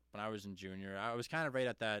everyone, when I was in junior, I was kind of right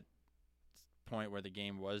at that point where the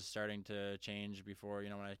game was starting to change before, you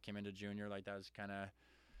know, when I came into junior. Like that was kind of,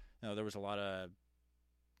 you know, there was a lot of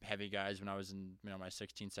heavy guys when I was in, you know, my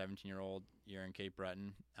 16, 17-year-old year in Cape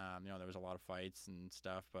Breton. You know, there was a lot of fights and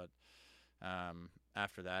stuff, but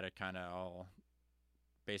after that, it kind of all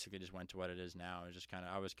basically just went to what it is now. It just kind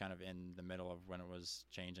of, I was kind of in the middle of when it was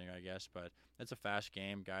changing, I guess. But it's a fast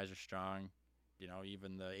game. Guys are strong. You know,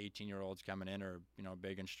 even the 18-year-olds coming in are, you know,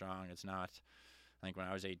 big and strong. It's not. I think when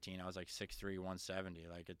I was 18, I was like 6'3", 170.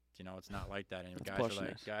 Like it, you know, it's not like that anymore.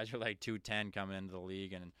 Guys are like 210 coming into the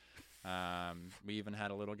league, and we even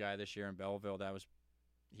had a little guy this year in Belleville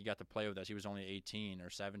he got to play with us. He was only 18 or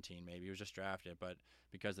 17 maybe. He was just drafted, but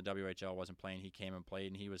because the WHL wasn't playing, he came and played,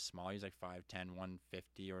 and he was small. He was like 5'10",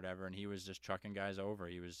 150 or whatever, and he was just trucking guys over.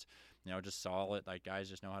 He was, you know, just solid. Like guys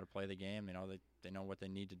just know how to play the game. You know, they know what they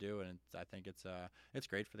need to do, and I think it's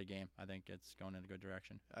great for the game. I think it's going in a good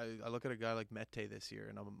direction. I look at a guy like Mete this year,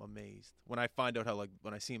 and I'm amazed when I find out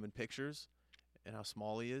when I see him in pictures and how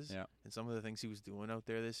small he is, yeah, and some of the things he was doing out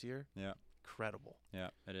there this year. Yeah. Incredible. Yeah,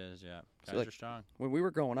 it is. Yeah, guys So, like, are strong. When we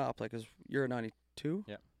were growing up, like, 'cause you're a 92?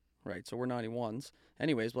 Yeah. Right, so we're 91s.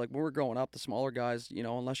 Anyways, like, when we were growing up, the smaller guys, you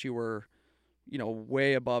know, unless you were, you know,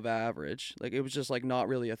 way above average, like, it was just, like, not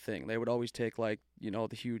really a thing. They would always take, like, you know,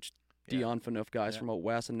 the huge Dion Phaneuf guys from out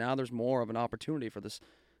west, and now there's more of an opportunity for this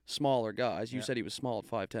smaller guys. You said he was small at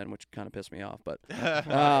 5'10", which kind of pissed me off, but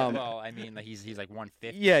well, I mean, like, he's like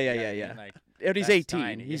 150. Yeah. I mean? Like, and he's that's 18.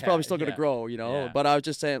 tiny. He's Yeah, probably still going to yeah. grow, you know. Yeah. But I was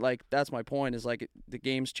just saying, like, that's my point, is like the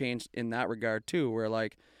game's changed in that regard too, where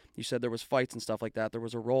like you said there was fights and stuff like that. There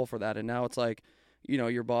was a role for that, and now it's like, you know,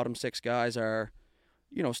 your bottom six guys are,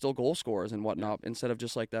 you know, still goal scorers and whatnot, instead of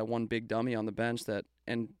just like that one big dummy on the bench. That,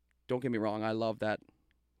 and don't get me wrong, I love that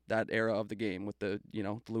era of the game with the, you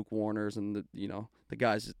know, the Luke Warners and the, you know, the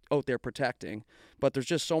guys out there protecting. But there's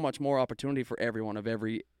just so much more opportunity for everyone of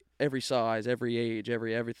every size, every age,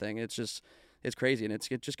 everything. It's crazy, and it's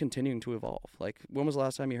just continuing to evolve. Like, when was the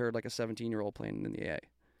last time you heard like a 17-year-old playing in the AA?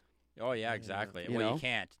 Oh yeah, exactly. You well, know? you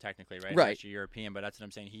can't technically, right? Right. Unless you're European, but that's what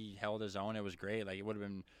I'm saying. He held his own. It was great. Like, it would have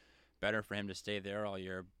been better for him to stay there all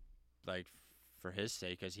year, like, for his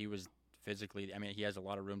sake, because he was physically. I mean, he has a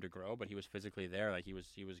lot of room to grow, but he was physically there. Like, he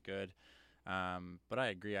was good. But I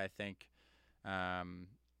agree. I think the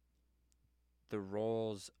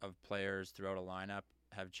roles of players throughout a lineup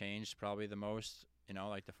have changed probably the most. You know,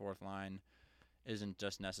 like the fourth line isn't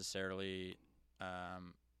just necessarily,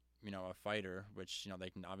 you know, a fighter, which, you know,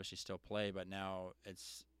 they can obviously still play, but now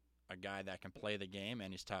it's a guy that can play the game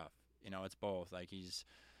and he's tough. You know, it's both. Like,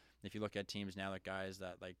 if you look at teams now, like guys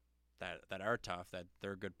that like that are tough, that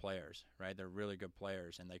they're good players, right? They're really good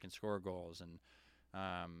players, and they can score goals, and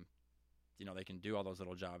you know, they can do all those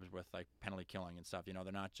little jobs with like penalty killing and stuff. You know,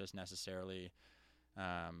 they're not just necessarily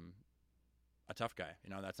a tough guy. You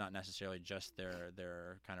know, that's not necessarily just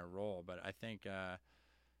their kind of role. But I think,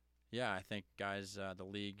 I think guys, the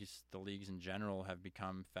leagues in general have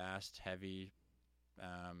become fast, heavy.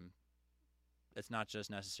 It's not just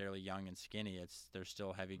necessarily young and skinny. There's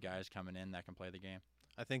still heavy guys coming in that can play the game.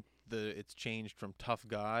 I think it's changed from tough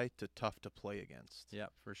guy to tough to play against. Yeah,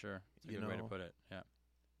 for sure. It's a good way to put it. Yeah.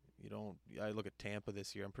 I look at Tampa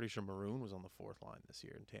this year. I'm pretty sure Maroon was on the fourth line this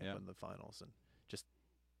year in Tampa in the finals, and just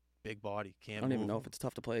big body. Can't. I don't even know move if it's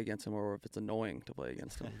tough to play against him or if it's annoying to play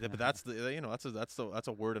against him. But that's that's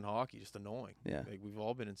a word in hockey, just annoying. Yeah. Like, we've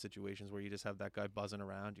all been in situations where you just have that guy buzzing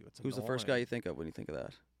around you. It's Who's the first guy you think of when you think of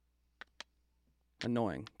that?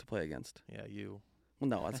 Annoying to play against. Yeah, you. Well,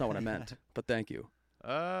 no, that's not what I meant. But thank you.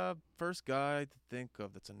 First guy to think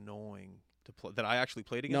of that's annoying to play that I actually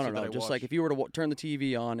played No, against. no, or that no. I Just watched? like if you were to turn the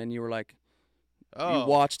TV on and you were like, you Oh,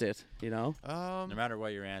 watched it, you know? No matter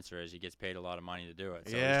what your answer is, he gets paid a lot of money to do it.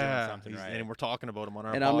 So yeah, he's doing something right. and we're talking about him on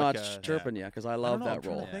our And podcast. I'm not chirping you because I I love don't know, I'm that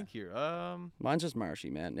trying role. to think here. Mine's just Marshy,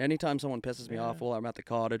 man. Anytime someone pisses me Yeah. off while I'm at the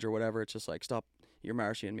cottage or whatever, it's just like, stop, you're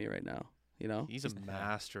Marshy and me right now, you know? He's a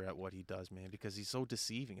master at what he does, man, because he's so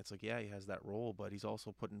deceiving. It's like, yeah, he has that role, but he's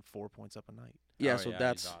also putting 4 points up a night. Yeah, Oh, so yeah,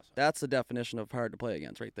 that's he's awesome. that's the definition of hard to play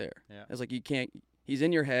against right there. Yeah. It's like you can't. He's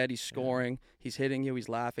in your head. He's scoring. He's hitting you. He's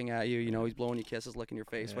laughing at you. You know, he's blowing you kisses, licking your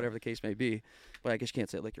face, Yeah. whatever the case may be. But I guess you can't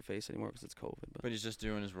say lick your face anymore because it's COVID. But he's just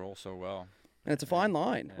doing his role so well. And it's a fine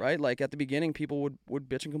line, Yeah. right? Like at the beginning, people would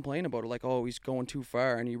bitch and complain about it, like, oh, he's going too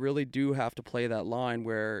far, and you really do have to play that line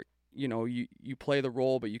where you know you play the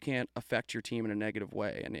role, but you can't affect your team in a negative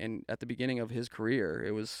way. And at the beginning of his career,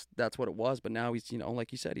 that's what it was. But now he's, you know,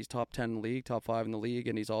 like you said, he's top 10 in the league, top 5 in the league,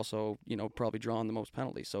 and he's also, you know, probably drawn the most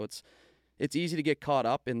penalties. So it's easy to get caught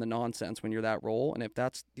up in the nonsense when you're that role, and if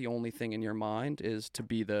that's the only thing in your mind is to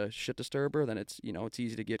be the shit disturber, then it's, you know, it's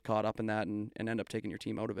easy to get caught up in that and end up taking your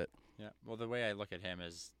team out of it. Yeah. Well, the way I look at him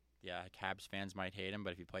is, yeah, Habs fans might hate him,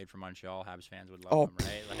 but if he played for Montreal, Habs fans would love him,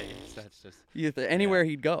 right? Like that's just Anywhere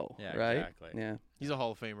he'd go, Yeah, right? exactly. Yeah. He's a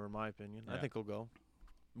Hall of Famer, in my opinion. I Yeah. think he'll go.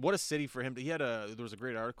 What a city for him. There was a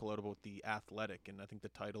great article out about the Athletic, and I think the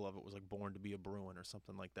title of it was like "Born to be a Bruin" or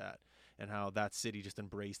something like that, and how that city just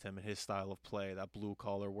embraced him and his style of play, that blue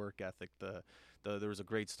collar work ethic. There was a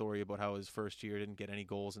great story about how his first year didn't get any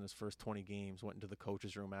goals in his first 20 games. Went into the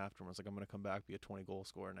coach's room after and was like, "I'm going to come back, be a 20-goal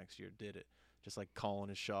scorer next year." Did it, just like calling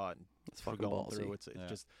his shot and It's fucking going ballsy. through. It's Yeah.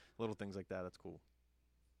 just little things like that. That's cool.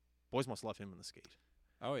 Boys must love him in the skate.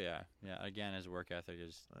 Oh yeah, yeah. Again, his work ethic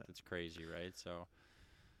is Right. it's crazy, right? So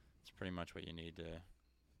it's pretty much what you need to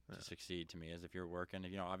succeed. To me, is if you're working,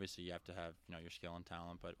 you know, obviously you have to have, you know, your skill and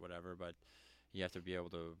talent, but whatever. But you have to be able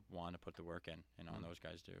to want to put the work in, you know, and those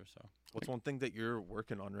guys do. So What's one thing that you're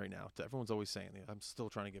working on right now? Everyone's always saying, I'm still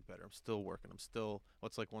trying to get better. I'm still working.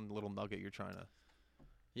 What's like one little nugget you're trying to?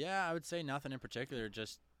 yeah, I would say nothing in particular.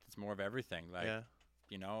 Just it's more of everything. Like Yeah.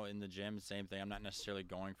 you know, in the gym, same thing. I'm not necessarily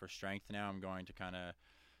going for strength now. I'm going to kind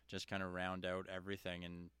of round out everything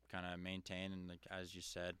and kind of maintain. And like, as you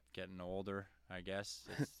said, getting older, I guess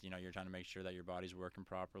it's, you know, you're trying to make sure that your body's working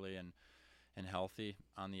properly and healthy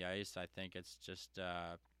on the ice. I think it's just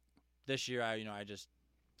this year, I just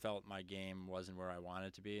felt my game wasn't where I wanted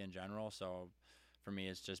it to be in general. So for me,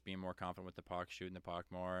 it's just being more confident with the puck, shooting the puck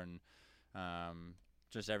more, and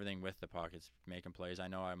just everything with the puck. It's making plays. I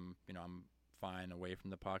know I'm fine away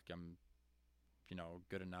from the puck. I'm,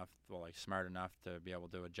 good enough, like smart enough to be able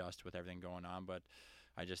to adjust with everything going on. But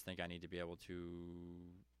I just think I need to be able to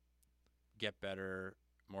get better,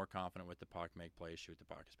 more confident with the puck, make plays, shoot the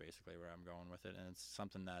puck is basically where I'm going with it. And it's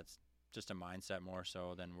something that's just a mindset more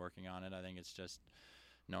so than working on it. I think it's just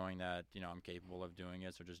knowing that, I'm capable of doing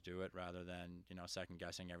it, so just do it rather than, second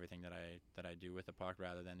guessing everything that I do with the puck,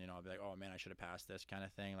 rather than, I'll be like, oh man, I should have passed this kind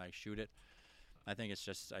of thing, like shoot it. I think it's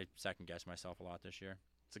just I second guess myself a lot this year.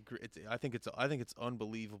 I think it's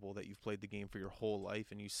unbelievable that you've played the game for your whole life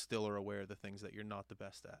and you still are aware of the things that you're not the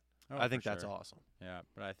best at. Oh, I think for that's sure. awesome. Yeah,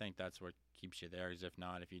 but I think that's what keeps you there, because if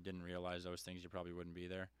not, if you didn't realize those things, you probably wouldn't be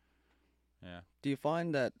there. Yeah. Do you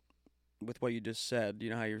find that with what you just said,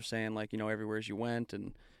 how you're saying, like, everywhere as you went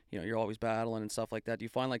and, you're always battling and stuff like that, do you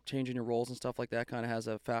find like changing your roles and stuff like that kind of has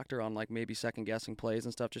a factor on like maybe second guessing plays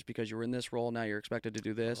and stuff, just because you were in this role, now you're expected to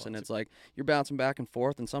do this, and it's like you're bouncing back and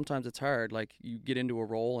forth, and sometimes it's hard, like you get into a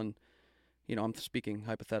role and, I'm speaking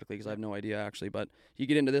hypothetically because I have no idea actually, but you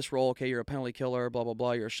get into this role, okay, you're a penalty killer, blah, blah,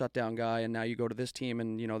 blah, you're a shutdown guy, and now you go to this team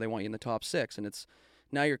and, they want you in the top 6, and it's,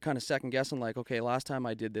 now you're kind of second guessing, like, okay, last time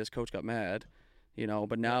I did this, coach got mad,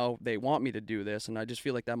 but now they want me to do this, and I just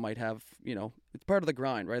feel like that might have, it's part of the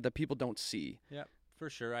grind, right, that people don't see. Yeah, for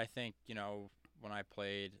sure. I think, when I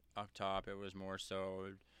played up top, it was more so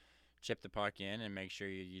chip the puck in and make sure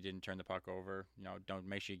you didn't turn the puck over. Don't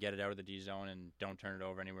make sure you get it out of the D zone and don't turn it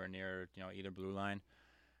over anywhere near, either blue line.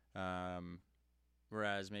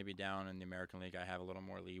 Whereas maybe down in the American League, I have a little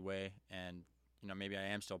more leeway, and maybe I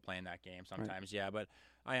am still playing that game sometimes. Right. Yeah, but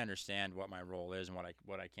I understand what my role is and what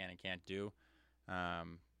I can and can't do.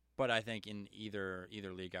 But I think in either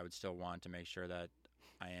league, I would still want to make sure that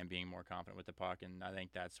I am being more confident with the puck, and I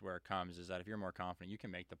think that's where it comes, is that if you're more confident, you can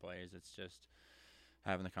make the plays. It's just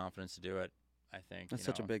having the confidence to do it, I think. That's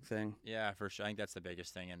such a big thing. Yeah, for sure. I think that's the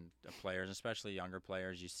biggest thing in players, especially younger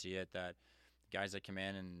players. You see it, that guys that come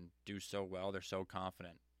in and do so well, they're so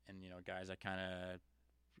confident. And, guys that kind of,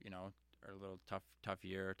 are a little tough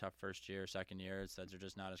year, tough first year, second year, it's that they're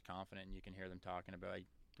just not as confident. And you can hear them talking about, like,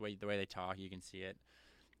 the way they talk, you can see it.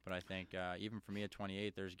 But I think even for me at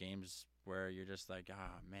 28, there's games where you're just like,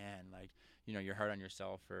 man, like, you're hard on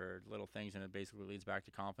yourself for little things, and it basically leads back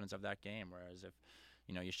to confidence of that game. Whereas if,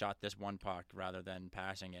 you shot this one puck rather than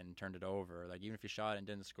passing it and turned it over, like even if you shot it and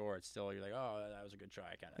didn't score, it's still, you're like, oh, that was a good try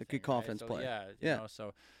kind of thing. Good confidence right? play. Yeah,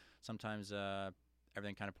 so sometimes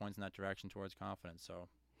everything kind of points in that direction towards confidence. So,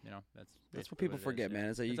 that's what people forget, man,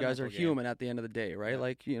 is that you It's a guys are mental human at the end of the day, right? Yeah.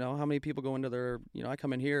 Like, how many people go into their, I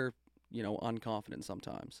come in here, unconfident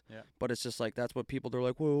sometimes. Yeah. But it's just like, that's what people, they're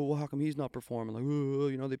like, well, how come he's not performing?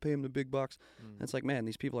 Like, they pay him the big bucks. And it's like, man,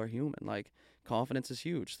 these people are human. Like, confidence is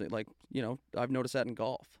huge. Like, I've noticed that in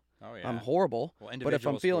golf. Oh, yeah. I'm horrible, Well, but if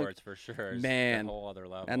I'm feeling, sports for sure, is man, a whole other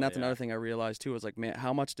level. and that's another thing I realized too, is like, man,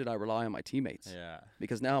 how much did I rely on my teammates? Yeah.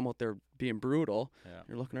 Because now I'm out there being brutal. Yeah.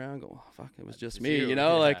 You're looking around and go, oh, fuck, it was just It's me, you.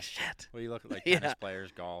 like, Yeah. shit. Well, you look at like Yeah. tennis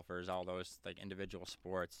players, golfers, all those like individual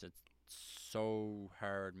sports. It's so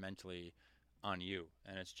hard mentally on you,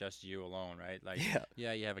 and it's just you alone, right? Like,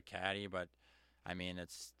 yeah, you have a caddy, but I mean,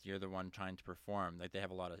 you're the one trying to perform. Like, they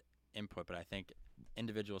have a lot of input, but I think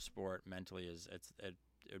individual sport mentally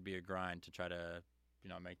it would be a grind to try to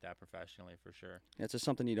make that professionally for sure. It's just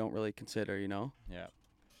something you don't really consider, Yeah.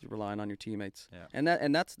 You're relying on your teammates. Yeah.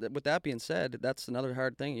 And that's with that being said, that's another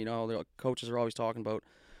hard thing. The coaches are always talking about,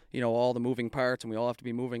 all the moving parts, and we all have to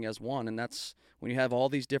be moving as one. And that's when you have all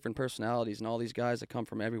these different personalities and all these guys that come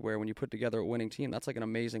from everywhere. When you put together a winning team, that's like an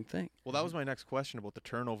amazing thing. Well, that was my next question about the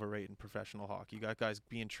turnover rate in professional hockey. You got guys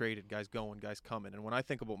being traded, guys going, guys coming. And when I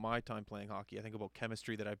think about my time playing hockey, I think about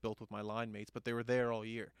chemistry that I built with my line mates, but they were there all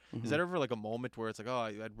year. Mm-hmm. Is that ever like a moment where it's like, oh,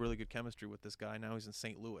 I had really good chemistry with this guy, now he's in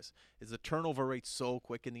St. Louis? Is the turnover rate so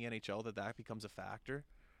quick in the NHL that becomes a factor?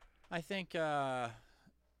 I think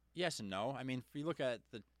yes and no. I mean, if you look at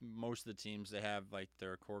most of the teams, they have like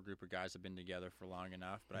their core group of guys have been together for long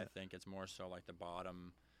enough, but I think it's more so like the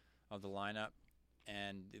bottom of the lineup.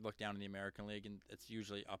 And you look down in the American League, and it's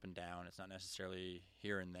usually up and down. It's not necessarily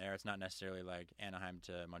here and there. It's not necessarily like Anaheim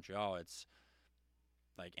to Montreal. It's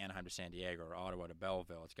like Anaheim to San Diego or Ottawa to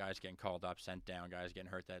Belleville. It's guys getting called up, sent down, guys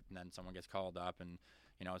getting hurt, and then someone gets called up, and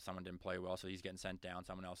someone didn't play well, so he's getting sent down.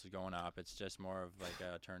 Someone else is going up. It's just more of like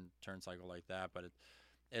a turn cycle like that. But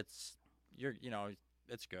it's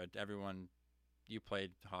good. Everyone, you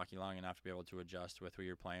played hockey long enough to be able to adjust with who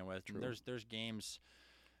you're playing with. True. And there's games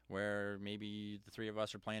where maybe the three of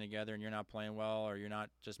us are playing together and you're not playing well, or you're not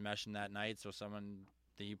just meshing that night, so someone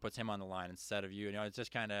he puts him on the line instead of you. It's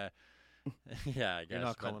just kind of yeah, I guess. You're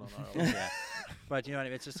not coming on our own. Yeah. But what I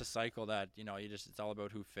mean? It's just a cycle that it's all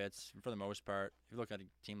about who fits for the most part. If you look at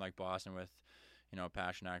a team like Boston with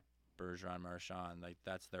Pasternak, Bergeron, Marchand, like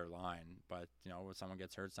that's their line. But when someone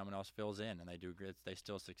gets hurt, someone else fills in, and they do great. They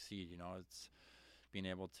still succeed. It's being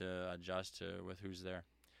able to adjust with who's there.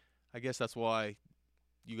 I guess that's why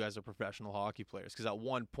you guys are professional hockey players, because at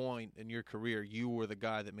one point in your career, you were the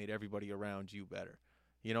guy that made everybody around you better.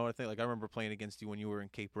 You know what I think? Like, I remember playing against you when you were in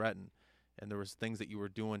Cape Breton, and there was things that you were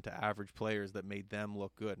doing to average players that made them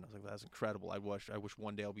look good. And I was like, that's incredible. I wish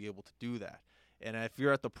one day I'll be able to do that. And if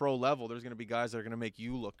you're at the pro level, there's going to be guys that are going to make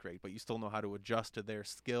you look great, but you still know how to adjust to their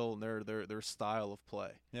skill and their style of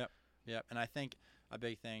play. Yep. And I think a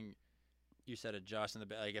big thing, you said adjust.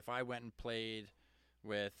 Like, if I went and played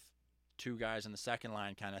with two guys in the second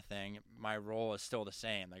line kind of thing, my role is still the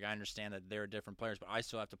same. Like, I understand that they're different players, but I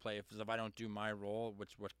still have to play. If I don't do my role,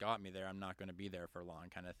 which what got me there, I'm not going to be there for long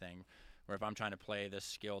kind of thing. Where if I'm trying to play this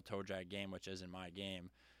skilled toe drag game, which isn't my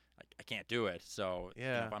game, I can't do it. So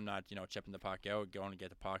if I'm not, chipping the puck out, going to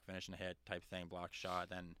get the puck, finishing a hit type thing, block shot,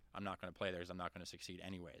 then I'm not going to play there because I'm not going to succeed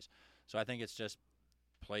anyways. So I think it's just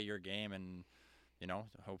play your game and,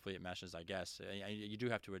 hopefully it meshes, I guess. You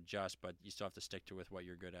do have to adjust, but you still have to stick to with what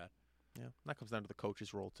you're good at. Yeah, that comes down to the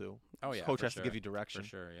coach's role too. Oh yeah, coach has sure. to give you direction. For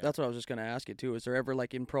sure, yeah. That's what I was just going to ask you too. Is there ever,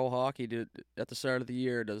 like in pro hockey, at the start of the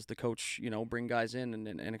year, does the coach, bring guys in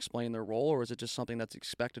and explain their role, or is it just something that's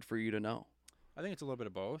expected for you to know? I think it's a little bit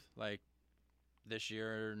of both. Like this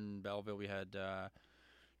year in Belleville, we had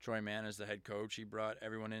Troy Mann as the head coach. He brought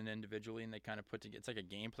everyone in individually, and they kind of put together. It's like a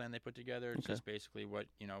game plan they put together. It's just basically what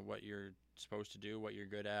you're supposed to do, what you're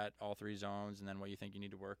good at, all three zones, and then what you think you need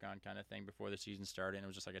to work on, kind of thing, before the season started. And it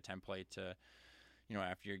was just like a template to,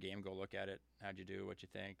 after your game, go look at it. How'd you do? What you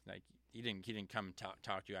think? Like he didn't come and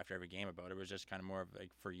talk to you after every game about it. It was just kind of more of like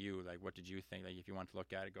for you, like what did you think? Like if you want to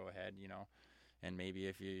look at it, go ahead, And maybe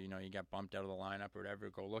if you got bumped out of the lineup or whatever,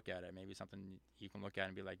 go look at it. Maybe something you can look at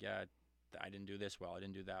and be like, yeah, I didn't do this well. I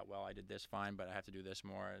didn't do that well. I did this fine, but I have to do this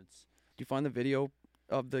more. Do you find the video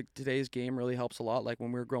of today's game really helps a lot? Like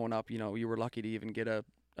when we were growing up, you were lucky to even get a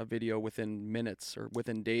a video within minutes or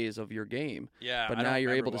within days of your game. Yeah, but I now don't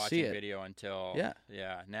you're remember able to see watching it. video until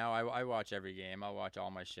yeah. Now I watch every game. I'll watch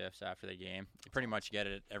all my shifts after the game. You pretty much get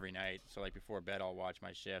it every night. So like before bed, I'll watch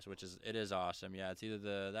my shifts, which is awesome. Yeah, it's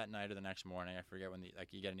either that night or the next morning. I forget when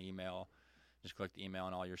you get an email. Just click the email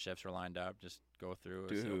and all your shifts are lined up. Just go through.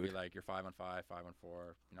 So it'll be like you're 5 on 5, 5 on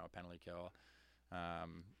 4. Penalty kill.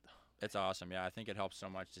 It's awesome. Yeah, I think it helps so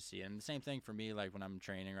much to see it. And the same thing for me, like when I'm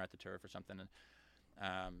training or at the turf or something,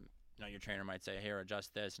 and your trainer might say, "Here,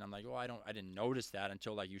 adjust this," and I'm like, "Oh, I didn't notice that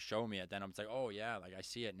until like you show me it." Then I'm like, "Oh yeah, like I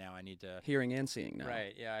see it now. I need to." Hearing and seeing now.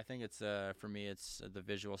 Right. Yeah, I think it's for me, it's the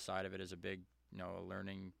visual side of it is a big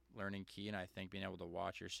learning key, and I think being able to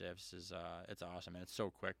watch your shifts is it's awesome, and it's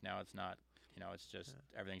so quick now. It's not. It's just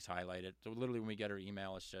everything's highlighted. So literally, when we get our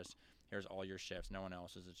email, it's just here's all your shifts, no one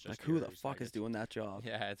else's. It's just like who the yours. fuck is doing that job?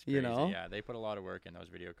 Yeah, it's crazy. Yeah, they put a lot of work in those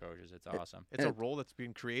video coaches. It's awesome. It's a role that's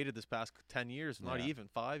been created this past 10 years, not even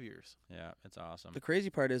 5 years. Yeah, it's awesome. The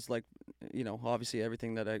crazy part is like, obviously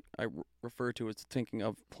everything that I refer to is thinking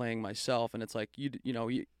of playing myself, and it's like you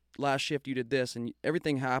last shift you did this, and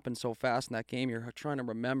everything happened so fast in that game. You're trying to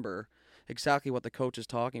remember exactly what the coach is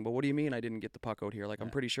talking. But what do you mean I didn't get the puck out here? Like I'm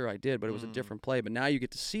pretty sure I did, but it was a different play. But now you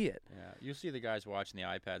get to see it. Yeah, you see the guys watching the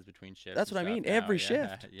iPads between shifts. That's what I mean. Now. Every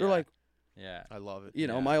shift, they're like, yeah, I love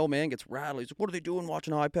it. My old man gets rattled. He's like, "What are they doing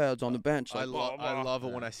watching iPads on the bench?" Like, I love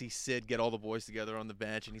it when I see Sid get all the boys together on the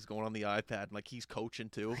bench and he's going on the iPad and like he's coaching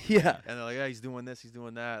too. Yeah, and they're like, "Yeah, he's doing this, he's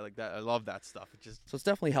doing that." Like that, I love that stuff. So it's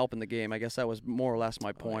definitely helping the game. I guess that was more or less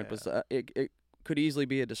my point. Was it could easily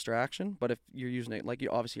be a distraction, but if you're using it, like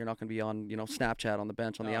obviously you're not going to be on Snapchat on the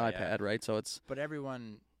bench on the iPad, right? So it's. But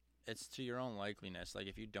everyone. It's to your own likeliness. Like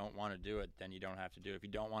if you don't want to do it, then you don't have to do it. If you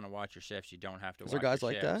don't want to watch your shifts, you don't have to. Is there guys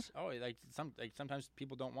like that? Oh, sometimes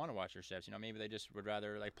people don't want to watch their shifts. Maybe they just would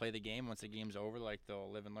rather like play the game. Once the game's over, like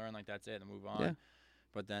they'll live and learn. Like that's it and move on. Yeah.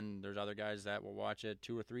 But then there's other guys that will watch it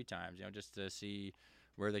 2 or 3 times. Just to see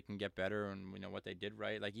where they can get better and what they did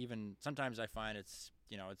right. Like even sometimes I find it's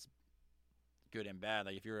it's good and bad.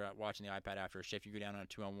 Like if you're watching the iPad after a shift, you go down on a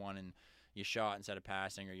 2-on-1 and you shot instead of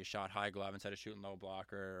passing, or you shot high glove instead of shooting low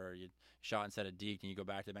blocker, or you shot instead of deked, and you go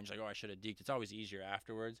back to the bench like, oh, I should have deked. It's always easier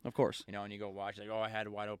afterwards. Of course. And you go watch like, oh, I had a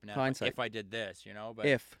wide open net Hindsight. if I did this, but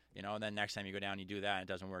and then next time you go down, you do that, and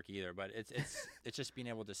it doesn't work either. But it's it's just being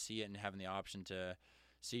able to see it and having the option to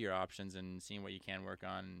see your options and seeing what you can work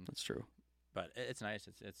on. That's true. But it's nice.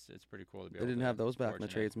 It's pretty cool to be. They didn't have those back in the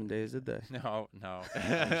tradesman days, did they? No.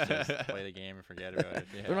 Just play the game and forget about it.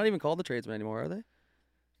 Yeah. They're not even called the tradesmen anymore, are they?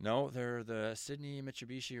 No, they're the Sydney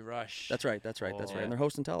Mitsubishi Rush. That's right. And they're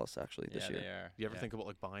hosting Telus actually this year. They are. Do you ever think about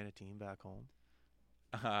like buying a team back home?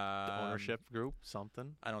 The ownership group,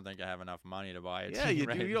 something. I don't think I have enough money to buy a team. Yeah, you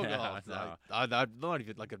right do. You now. No. Not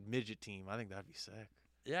even like a midget team. I think that'd be sick.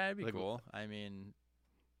 Yeah, it'd be cool. I mean,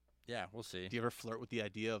 yeah, we'll see. Do you ever flirt with the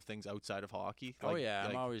idea of things outside of hockey? Oh yeah,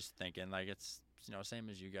 I'm always thinking like it's same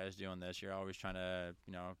as you guys doing this. You're always trying to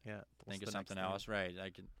think of something else, right?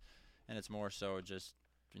 Like, and it's more so just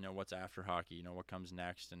what's after hockey. What comes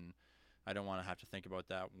next, and I don't want to have to think about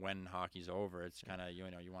that when hockey's over. It's kind of you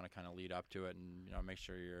want to kind of lead up to it and make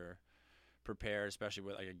sure you're prepared, especially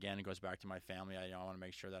with again it goes back to my family. I want to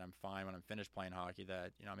make sure that I'm fine when I'm finished playing hockey,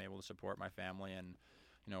 that I'm able to support my family and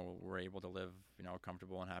we're able to live a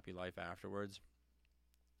comfortable and happy life afterwards.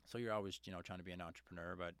 So you're always trying to be an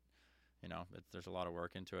entrepreneur, but there's a lot of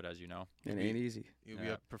work into it, as you know. It ain't easy. You'll be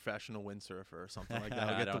a professional windsurfer or something like that.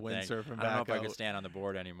 I'll get the windsurfing back. I don't know if I could stand on the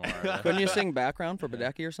board anymore. Couldn't you sing background for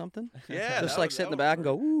Badecki or something? Yeah. Just sit in the back and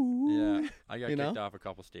go, ooh. Yeah. I got kicked off a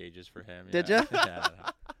couple stages for him. Did you? Yeah.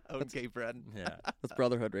 Okay, Brad. Yeah. That's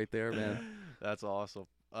brotherhood right there, man. That's awesome.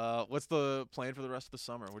 What's the plan for the rest of the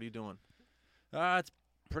summer? What are you doing? It's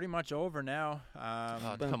pretty much over now.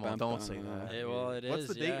 Come on, don't say that. It is. What's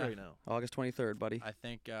the date right now? August 23rd, buddy. I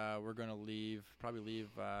think we're going to probably leave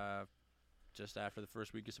just after the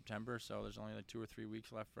first week of September, so there's only like 2 or 3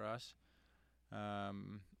 weeks left for us.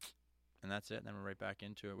 And that's it, and then we're right back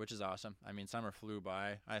into it, which is awesome. I mean, summer flew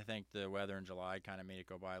by. I think the weather in July kind of made it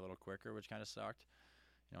go by a little quicker, which kind of sucked.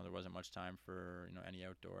 There wasn't much time for, any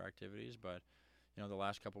outdoor activities, but, the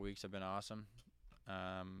last couple weeks have been awesome.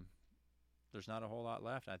 There's not a whole lot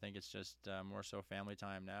left. I think it's just more so family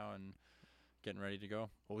time now and getting ready to go.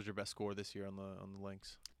 What was your best score this year on the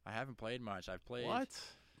links? I haven't played much. I've played. What?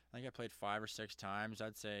 I think I played 5 or 6 times.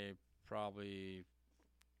 I'd say probably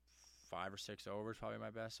 5 or 6 overs, probably my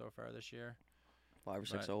best so far this year. 5 or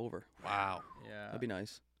 6 over. Wow. Yeah. That'd be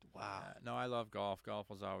nice. Wow. No, I love golf. Golf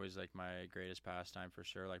was always like my greatest pastime for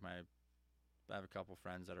sure. Like I have a couple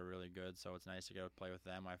friends that are really good, so it's nice to go play with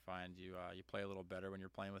them. I find you play a little better when you're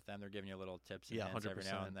playing with them. They're giving you little tips and hints 100%. every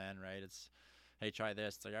now and then, right? It's hey, try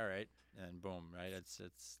this. It's like, all right, and boom, right? It's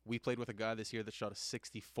We played with a guy this year that shot a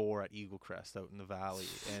 64 at Eagle Crest out in the valley,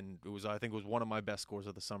 and I think it was one of my best scores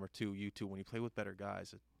of the summer too. You too, when you play with better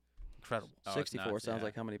guys, it's incredible. 64 nuts, sounds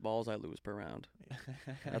like how many balls I lose per round.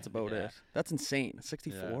 That's about it. That's insane.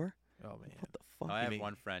 64? Oh man, What the fuck? I have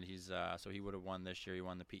one friend. He's so he would have won this year. He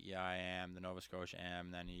won the PEI Am, the Nova Scotia Am,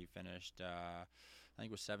 and then he finished. I think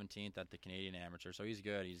it was 17th at the Canadian Amateur. So he's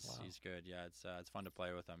good. He's good. Yeah, it's fun to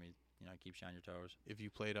play with him. He keeps you on your toes. Have you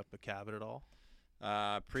played up a Cabot at all?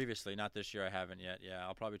 Previously, not this year. I haven't yet. Yeah,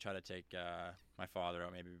 I'll probably try to take my father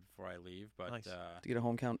out maybe before I leave. But Nice. To get a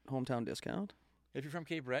hometown discount? if you're from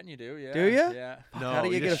Cape Breton, you do. Yeah. Do ya? Yeah. No, How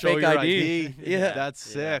do you get just a show fake your ID? Yeah. That's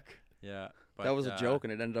Yeah. sick. Yeah. But, That was a joke,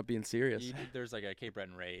 and it ended up being serious. There's like a Cape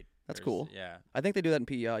Breton rate. That's There's- cool. Yeah. I think they do that in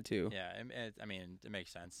PEI too. Yeah. I mean, it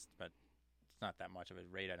makes sense, but it's not that much of a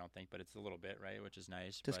rate, I don't think. But it's a little bit, right? Which is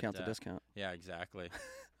nice. Discount's but, a discount. Yeah, exactly.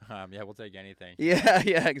 Yeah, we'll take anything. Yeah,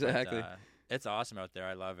 But, exactly. it's awesome out there.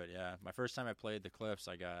 I love it. Yeah, my first time I played the Cliffs,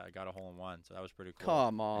 I got a hole in one, so that was pretty cool.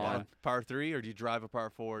 Come on. On par 3, or do you drive a par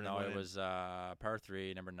 4? And No, win it was par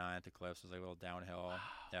 3, number 9 at the Cliffs. It was like a little downhill.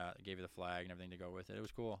 Yeah, they gave you the flag and everything to go with it. It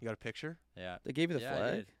was cool. You got a picture? Yeah. They gave you the Yeah, I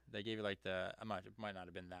flag? did. They gave you like it might not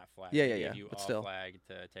have been that flag. Yeah, They yeah, gave yeah, You but all still. flag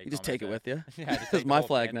to take. You just home take as it a- with you? Yeah, just It's take the my whole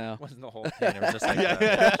flag pin. now. It wasn't the whole thing. It was just like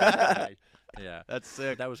the flag. Yeah. That's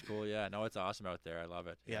sick. That was cool. Yeah. No, it's awesome out there. I love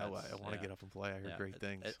it. Yeah, well, it's- I want to get up and play. I heard yeah, great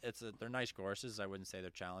things. They're nice courses. I wouldn't say they're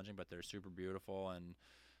challenging, but they're super beautiful, and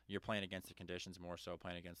you're playing against the conditions more so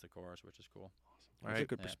playing against the course, which is cool. All That's a right,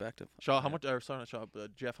 good Yeah. perspective. Shaw, how Yeah. much? Sorry, not Shaw.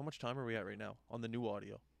 Jeff, how much time are we at right now on the new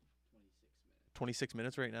audio? 26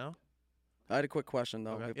 minutes right now. I had a quick question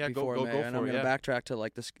though. Okay. Yeah, before go May, for and I'm it, going to yeah. backtrack to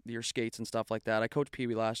like your skates and stuff like that. I coached Pee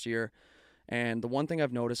Wee last year, and the one thing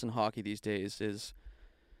I've noticed in hockey these days is,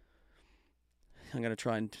 I'm going to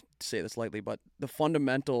try and say this lightly, but the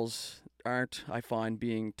fundamentals aren't, I find,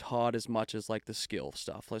 being taught as much as like the skill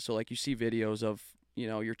stuff. So like you see videos of,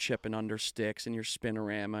 you're chipping under sticks and you're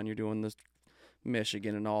spinorama and you're doing this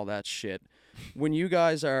Michigan and all that shit. When you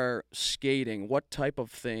guys are skating, what type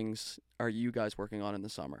of things are you guys working on in the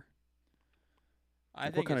summer? I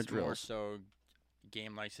Like, what think kind of it's more drills? so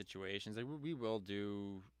game-like situations. Like we will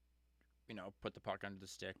do, put the puck under the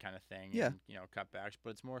stick kind of thing. Yeah. And, cutbacks,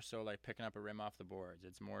 but it's more so like picking up a rim off the boards.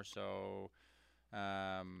 It's more so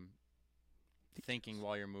thinking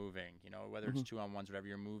while you're moving. Whether it's 2-on-1s, whatever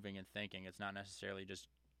you're moving and thinking. It's not necessarily just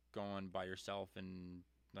going by yourself and,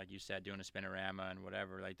 like you said, doing a spinorama and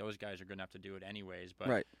whatever. Like those guys are good enough to do it anyways. But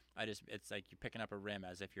Right. it's like you're picking up a rim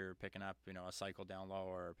as if you're picking up, a cycle down low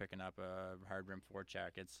or picking up a hard rim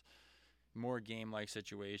forecheck. It's more game-like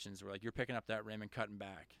situations where like you're picking up that rim and cutting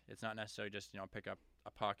back. It's not necessarily just pick up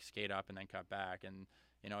a puck, skate up, and then cut back. And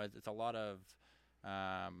it's a lot of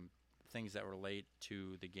things that relate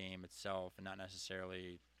to the game itself, and not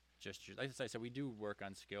necessarily just like I said. We do work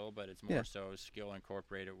on skill, but it's more Yeah. so skill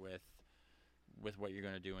incorporated with what you're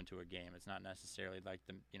going to do into a game. It's not necessarily like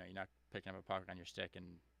you're not picking up a puck on your stick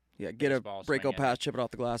and Yeah, get a baseball breakout swinging. pass, chip it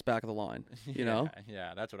off the glass, back of the line.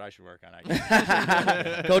 Yeah, that's what I should work on. I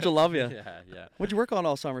guess. Coach will love you. Yeah. What'd you work on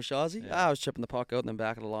all summer, Shawzy? Yeah. I was chipping the puck out and then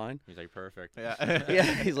back of the line. He's like perfect. Yeah. Yeah,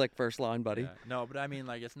 he's like first line, buddy. Yeah. No, but I mean,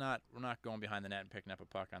 like, we're not going behind the net and picking up a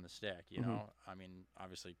puck on the stick, you know? I mean,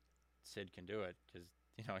 obviously, Sid can do it because,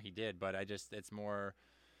 he did, but it's more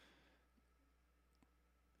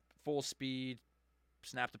full speed,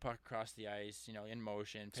 snap the puck across the ice, in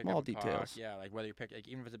motion, pick Small up a puck. details. Yeah, like whether you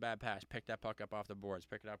even if it's a bad pass, pick that puck up off the boards,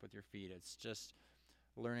 pick it up with your feet. It's just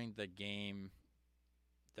learning the game,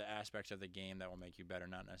 the aspects of the game that will make you better,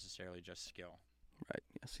 not necessarily just skill. Right.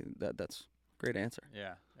 Yeah, see, that's a great answer.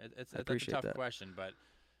 Yeah, it's a appreciate tough that. question, but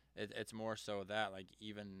it's more so that, like,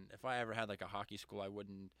 even if I ever had like a hockey school, I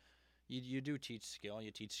wouldn't. You do teach skill,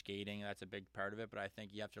 you teach skating, that's a big part of it, but I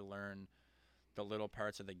think you have to learn the little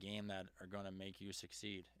parts of the game that are going to make you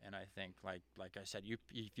succeed. And I think, like I said, if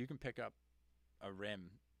you can pick up a rim,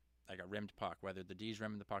 like a rimmed puck, whether the D's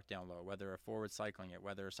rimming the puck down low, whether a forward cycling it,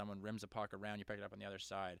 whether someone rims a puck around, you pick it up on the other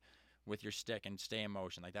side with your stick and stay in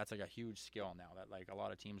motion. Like, that's like a huge skill now that like a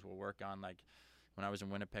lot of teams will work on. Like when I was in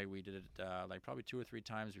Winnipeg, we did it like probably 2 or 3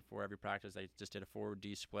 times before every practice. They just did a forward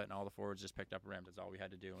D split, and all the forwards just picked up rims. That's all we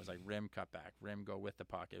had to do. It was like rim cut back, rim go with the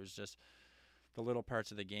puck. It was just the little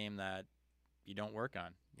parts of the game that you don't work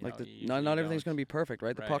on. Not everything's going to be perfect,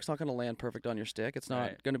 right? The Right. puck's not going to land perfect on your stick. It's not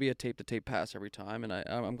Right. going to be a tape-to-tape pass every time. And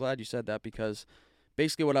I'm glad you said that, because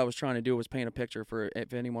basically what I was trying to do was paint a picture for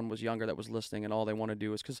if anyone was younger that was listening and all they want to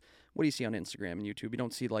do is, because what do you see on Instagram and YouTube? You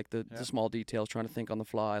don't see like the small details, trying to think on the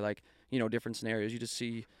fly, like, different scenarios. You just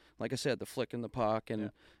see, like I said, the flick in the puck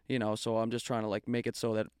and, so I'm just trying to like make it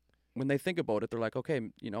so that when they think about it, they're like, okay,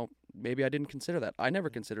 maybe I didn't consider that. I never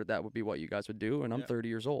considered that would be what you guys would do, and I'm 30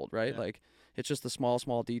 years old, right? Yeah. Like, it's just the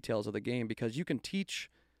small details of the game, because you can teach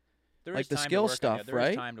There like is the time to skill work on stuff, that. There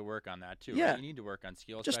right? is time to work on that too. Yeah. Right? You need to work on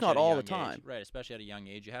skills, Just especially not at a all the young time. age. Right, especially at a young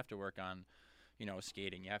age, you have to work on,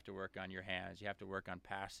 skating. You have to work on your hands. You have to work on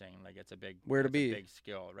passing. Like, it's a big Where to that's be, a big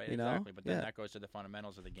skill, right? you know? Exactly. But then Yeah. that goes to the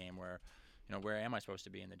fundamentals of the game, where where am I supposed to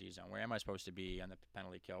be in the D zone? Where am I supposed to be on the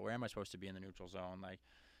penalty kill? Where am I supposed to be in the neutral zone? Like,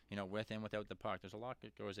 with and without the puck, there's a lot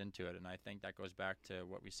that goes into it. And I think that goes back to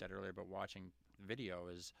what we said earlier about watching video.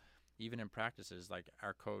 Is even in practices, like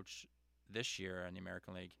our coach this year in the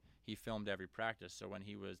American League, he filmed every practice. So when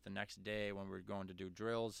he was the next day, when we were going to do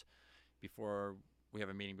drills, before we have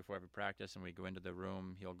a meeting before every practice and we go into the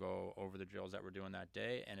room, he'll go over the drills that we're doing that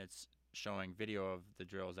day, and it's showing video of the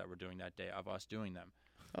drills that we're doing that day of us doing them.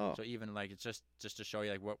 Oh, So even like, it's just to show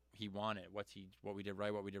you like what he wanted, what we did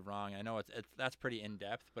right, what we did wrong. I know it's that's pretty in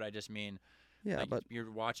depth, but I just mean, yeah, like, but you're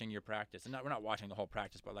watching your practice, and we're not watching the whole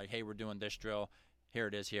practice, but like, hey, we're doing this drill, here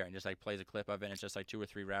it is here, and just like plays a clip of it, and it's just like 2 or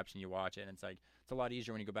 3 reps, and you watch it, and it's like, it's a lot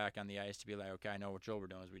easier when you go back on the ice to be like, okay, I know what drill we're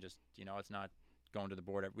doing. Is we just, it's not going to the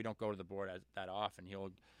board. We don't go to the board that often.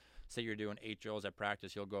 He'll say you're doing 8 drills at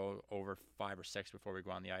practice, he'll go over 5 or 6 before we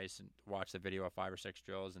go on the ice and watch the video of 5 or 6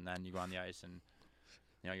 drills, and then you go on the ice and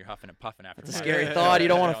you're huffing and puffing after. it's a 5. scary thought. You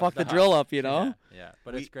don't want to fuck the drill up, Yeah.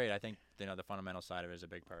 But it's great. I think the fundamental side of it is a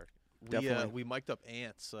big part. We mic'd up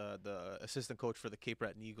Ants, the assistant coach for the Cape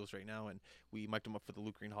Breton Eagles right now, and we mic'd him up for the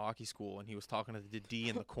Luke Green Hockey School, and he was talking to the D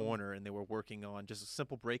in the corner, and they were working on just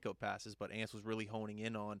simple breakout passes, but Ants was really honing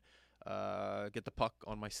in on get the puck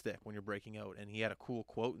on my stick when you're breaking out, and he had a cool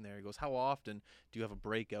quote in there. He goes, how often do you have a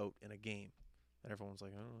breakout in a game? And everyone's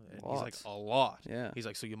like, oh. And he's like, a lot. Yeah. He's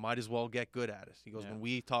like, so you might as well get good at it. He goes, when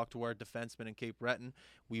we talk to our defensemen in Cape Breton,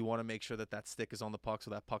 we want to make sure that stick is on the puck so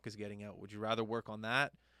that puck is getting out. Would you rather work on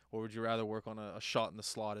that, or would you rather work on a shot in the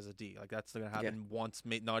slot as a D? Like, that's going to happen once,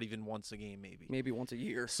 not even once a game, maybe. Maybe once a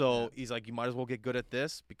year. So he's like, you might as well get good at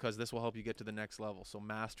this, because this will help you get to the next level. So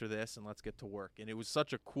master this, and let's get to work. And it was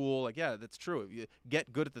such a cool, that's true. You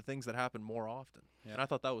get good at the things that happen more often. Yeah. And I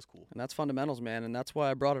thought that was cool. And that's fundamentals, man. And that's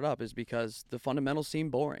why I brought it up, is because the fundamentals seem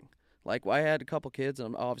boring. Like, I had a couple kids, and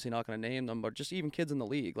I'm obviously not going to name them, but just even kids in the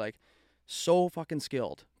league, like, so fucking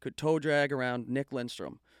skilled. Could toe drag around Nick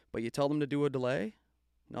Lindstrom. But you tell them to do a delay,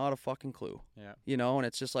 not a fucking clue. Yeah. And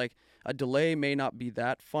it's just like, a delay may not be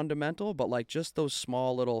that fundamental, but like just those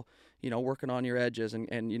small little, working on your edges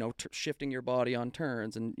and shifting your body on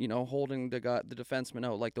turns and, holding the defenseman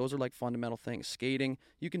out. Like, those are like fundamental things. Skating,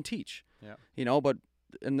 you can teach. Yeah. But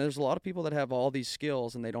and there's a lot of people that have all these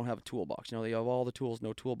skills and they don't have a toolbox. They have all the tools,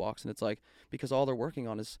 no toolbox. And it's like, because all they're working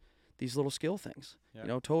on is these little skill things,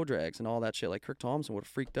 toe drags and all that shit. Like, Kirk Thompson would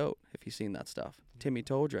have freaked out if he's seen that stuff. Timmy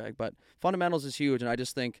toe drag. But fundamentals is huge, and I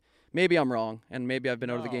just think maybe I'm wrong, and maybe I've been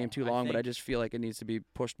out of the game too long, but I just feel like it needs to be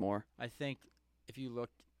pushed more. I think if you look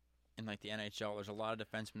in like the NHL, there's a lot of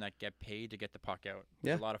defensemen that get paid to get the puck out.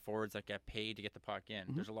 There's a lot of forwards that get paid to get the puck in.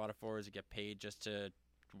 Mm-hmm. There's a lot of forwards that get paid just to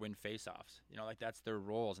win faceoffs. Like, that's their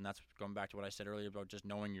roles, and that's going back to what I said earlier about just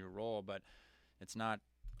knowing your role. But it's not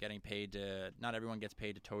getting paid to. Not everyone gets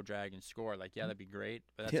paid to toe drag and score. Like, that'd be great,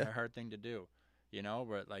 but that's a hard thing to do.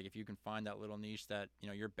 But like, if you can find that little niche that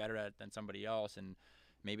you're better at than somebody else, and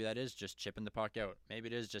maybe that is just chipping the puck out. Maybe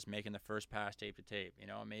it is just making the first pass tape to tape.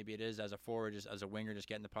 Maybe it is as a forward, just as a winger, just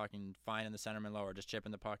getting the puck and finding the centerman low, or just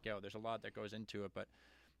chipping the puck out. There's a lot that goes into it, but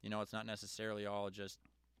it's not necessarily all just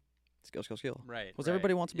skill. Right. Because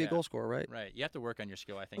everybody wants to be a goal scorer, right? Right. You have to work on your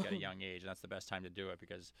skill, I think, at a young age, and that's the best time to do it,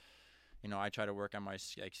 because I try to work on my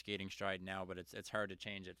skating stride now, but it's hard to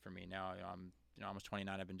change it for me now. I'm almost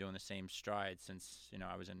 29. I've been doing the same stride since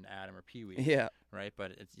I was in Adam or Pee Wee. Yeah. Right.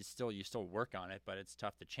 But you still work on it, but it's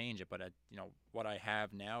tough to change it. But what I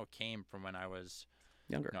have now came from when I was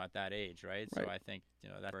younger, at that age, right? So I think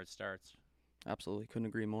that's where it starts. Absolutely, couldn't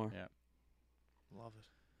agree more. Yeah. Love it.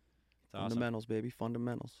 Fundamentals, baby,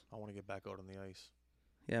 fundamentals. I want to get back out on the ice.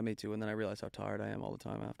 Yeah, me too. And then I realized how tired I am all the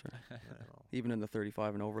time after. Even in the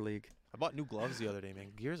 35 and over league. I bought new gloves the other day, man.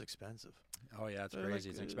 Gear's expensive. Oh yeah, it's crazy.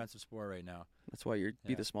 It's an expensive sport right now. That's why you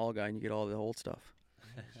be the small guy and you get all the old stuff.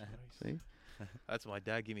 See? That's my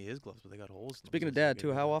dad gave me his gloves, but they got holes in them. Speaking of dad,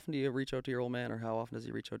 too, how often do you reach out to your old man, or how often does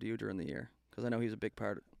he reach out to you during the year? Because I know he's a big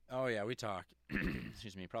part. Oh yeah, we talk.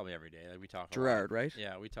 Excuse me, probably every day. Like, we talk. Gerard, right?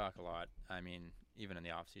 Yeah, we talk a lot. I mean, even in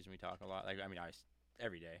the off season, we talk a lot.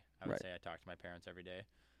 Every day. I would say I talk to my parents every day.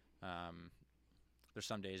 There's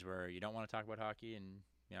some days where you don't want to talk about hockey, and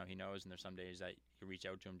he knows. And there's some days that you reach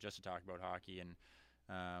out to him just to talk about hockey. And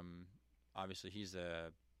obviously, he's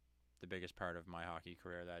the biggest part of my hockey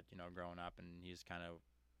career. That growing up, and he's kind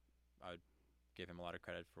of give him a lot of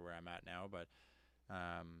credit for where I'm at now. But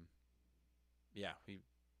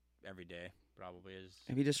every day probably is.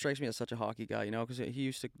 And he just strikes me as such a hockey guy, because he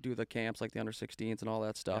used to do the camps like the under-16s and all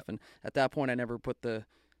that stuff. Yep. And at that point, I never put the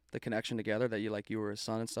connection together that you were his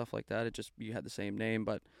son and stuff like that. It just, you had the same name,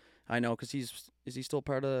 but I know because is he still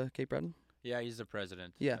part of Cape Breton? Yeah, he's the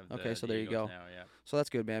president. Yeah. Okay, so there you go. Now, yeah. So that's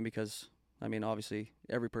good, man, because I mean, obviously,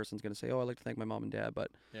 every person's gonna say, "Oh, I'd like to thank my mom and dad," but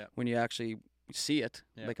when you actually see it,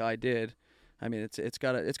 like I did, I mean, it's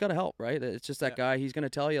gotta help, right? It's just that guy. He's gonna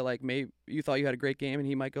tell you, like, maybe you thought you had a great game, and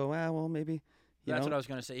he might go, well, maybe. That's what I was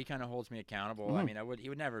gonna say. He kind of holds me accountable. Mm-hmm. I mean, he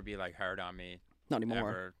would never be like hard on me. Not anymore.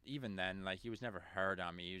 Ever. Even then, like, he was never hard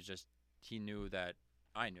on me. He knew that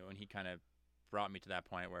I knew, and he kind of brought me to that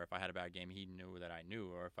point where if I had a bad game, he knew that I knew,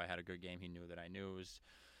 or if I had a good game, he knew that I knew.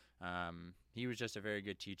 He was just a very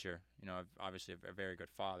good teacher, obviously a very good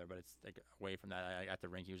father, but it's like away from that, at the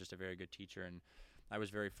rink, he was just a very good teacher. And I was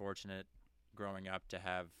very fortunate growing up to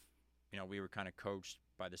have, we were kind of coached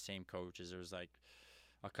by the same coaches. There was like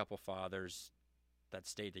a couple fathers that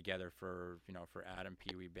stayed together for Adam,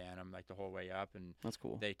 Pee Wee, Bantam, like the whole way up. And that's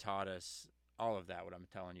cool. They taught us all of that, what I'm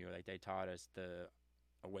telling you. Like, they taught us the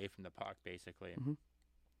away from the puck, basically, mm-hmm.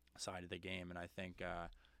 side of the game. And I think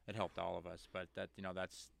it helped all of us. But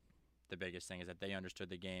that's the biggest thing, is that they understood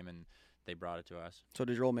the game and they brought it to us. So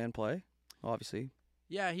did your old man play? Obviously.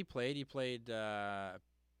 Yeah, he played. He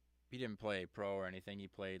didn't play pro or anything. He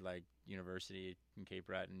played like university in Cape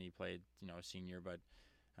Breton. He played, senior, but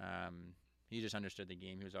he just understood the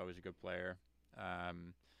game. He was always a good player.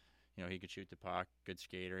 He could shoot the puck, good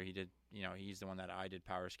skater. He did, he's the one that I did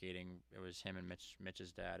power skating. It was him and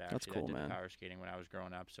Mitch's dad, actually. That's cool, that did man. Power skating when I was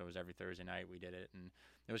growing up. So it was every Thursday night we did it. And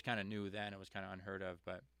it was kind of new then. It was kind of unheard of,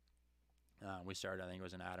 but we started, I think it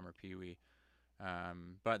was an Adam or Pee Wee.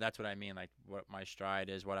 But that's what I mean. Like, what my stride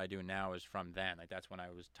is, what I do now is from then. Like, that's when I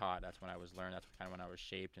was taught. That's when I was learned. That's kind of when I was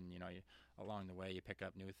shaped. And, along the way, you pick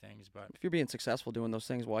up new things. But if you're being successful doing those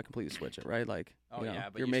things, why completely switch it, right? Like,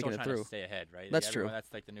 but you're making it through. To stay ahead, right? That's true.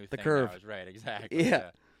 That's like the new the thing. curve. Now is right, exactly. Yeah.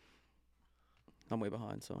 I'm way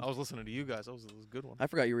behind, so. I was listening to you guys. That was a good one. I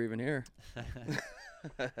forgot you were even here.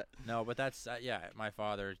 No, but that's my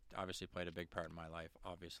father obviously played a big part in my life,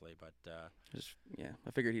 obviously, but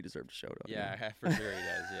I figured he deserved a shout out. Yeah, for sure he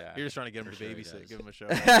does. Yeah, you're just trying to get him to sure babysit, give him a show.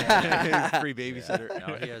 Free babysitter. Yeah.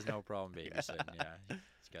 No, he has no problem babysitting. Yeah,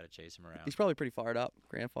 he's got to chase him around. He's probably pretty fired up,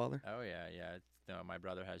 grandfather. Oh yeah. My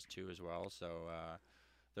brother has 2 as well, so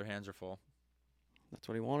their hands are full. That's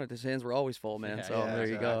what he wanted. His hands were always full, man. Yeah, so there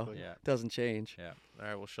you go. Yeah. Doesn't change. Yeah. All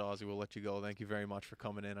right, well, Shawzy, we'll let you go. Thank you very much for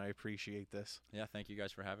coming in. I appreciate this. Yeah, thank you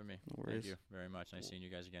guys for having me. No worries. Thank you very much. Nice seeing you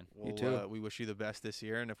guys again. You too. We wish you the best this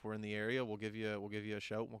year, and if we're in the area, we'll give you a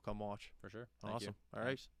shout and we'll come watch. For sure. Awesome. All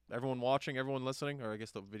right. Everyone watching, everyone listening, or I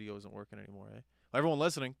guess the video isn't working anymore, eh? Everyone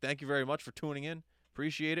listening, thank you very much for tuning in.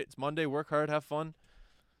 Appreciate it. It's Monday. Work hard, have fun.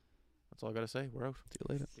 That's all I got to say. We're out. See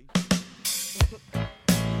you later.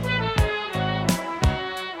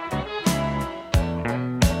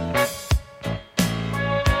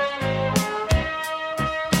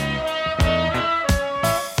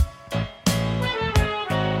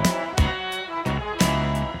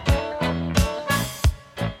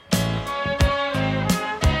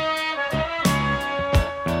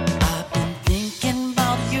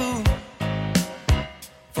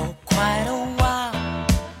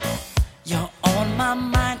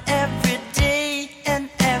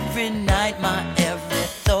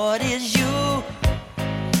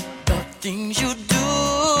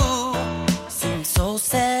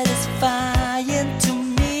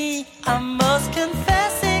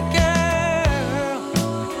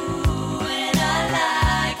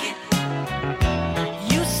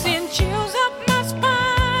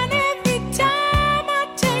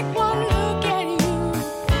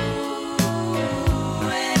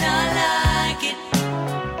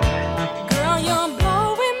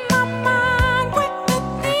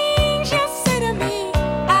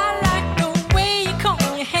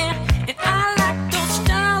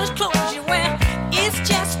 Close your way.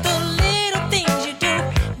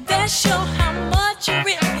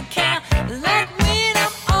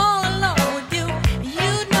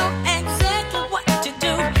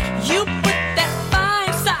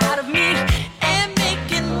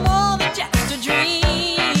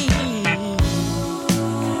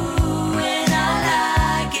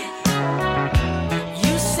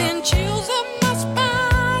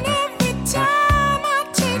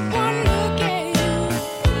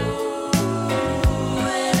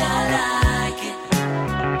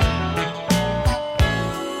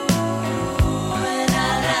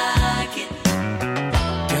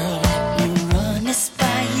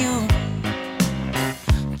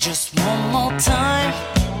 Just one more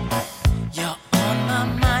time.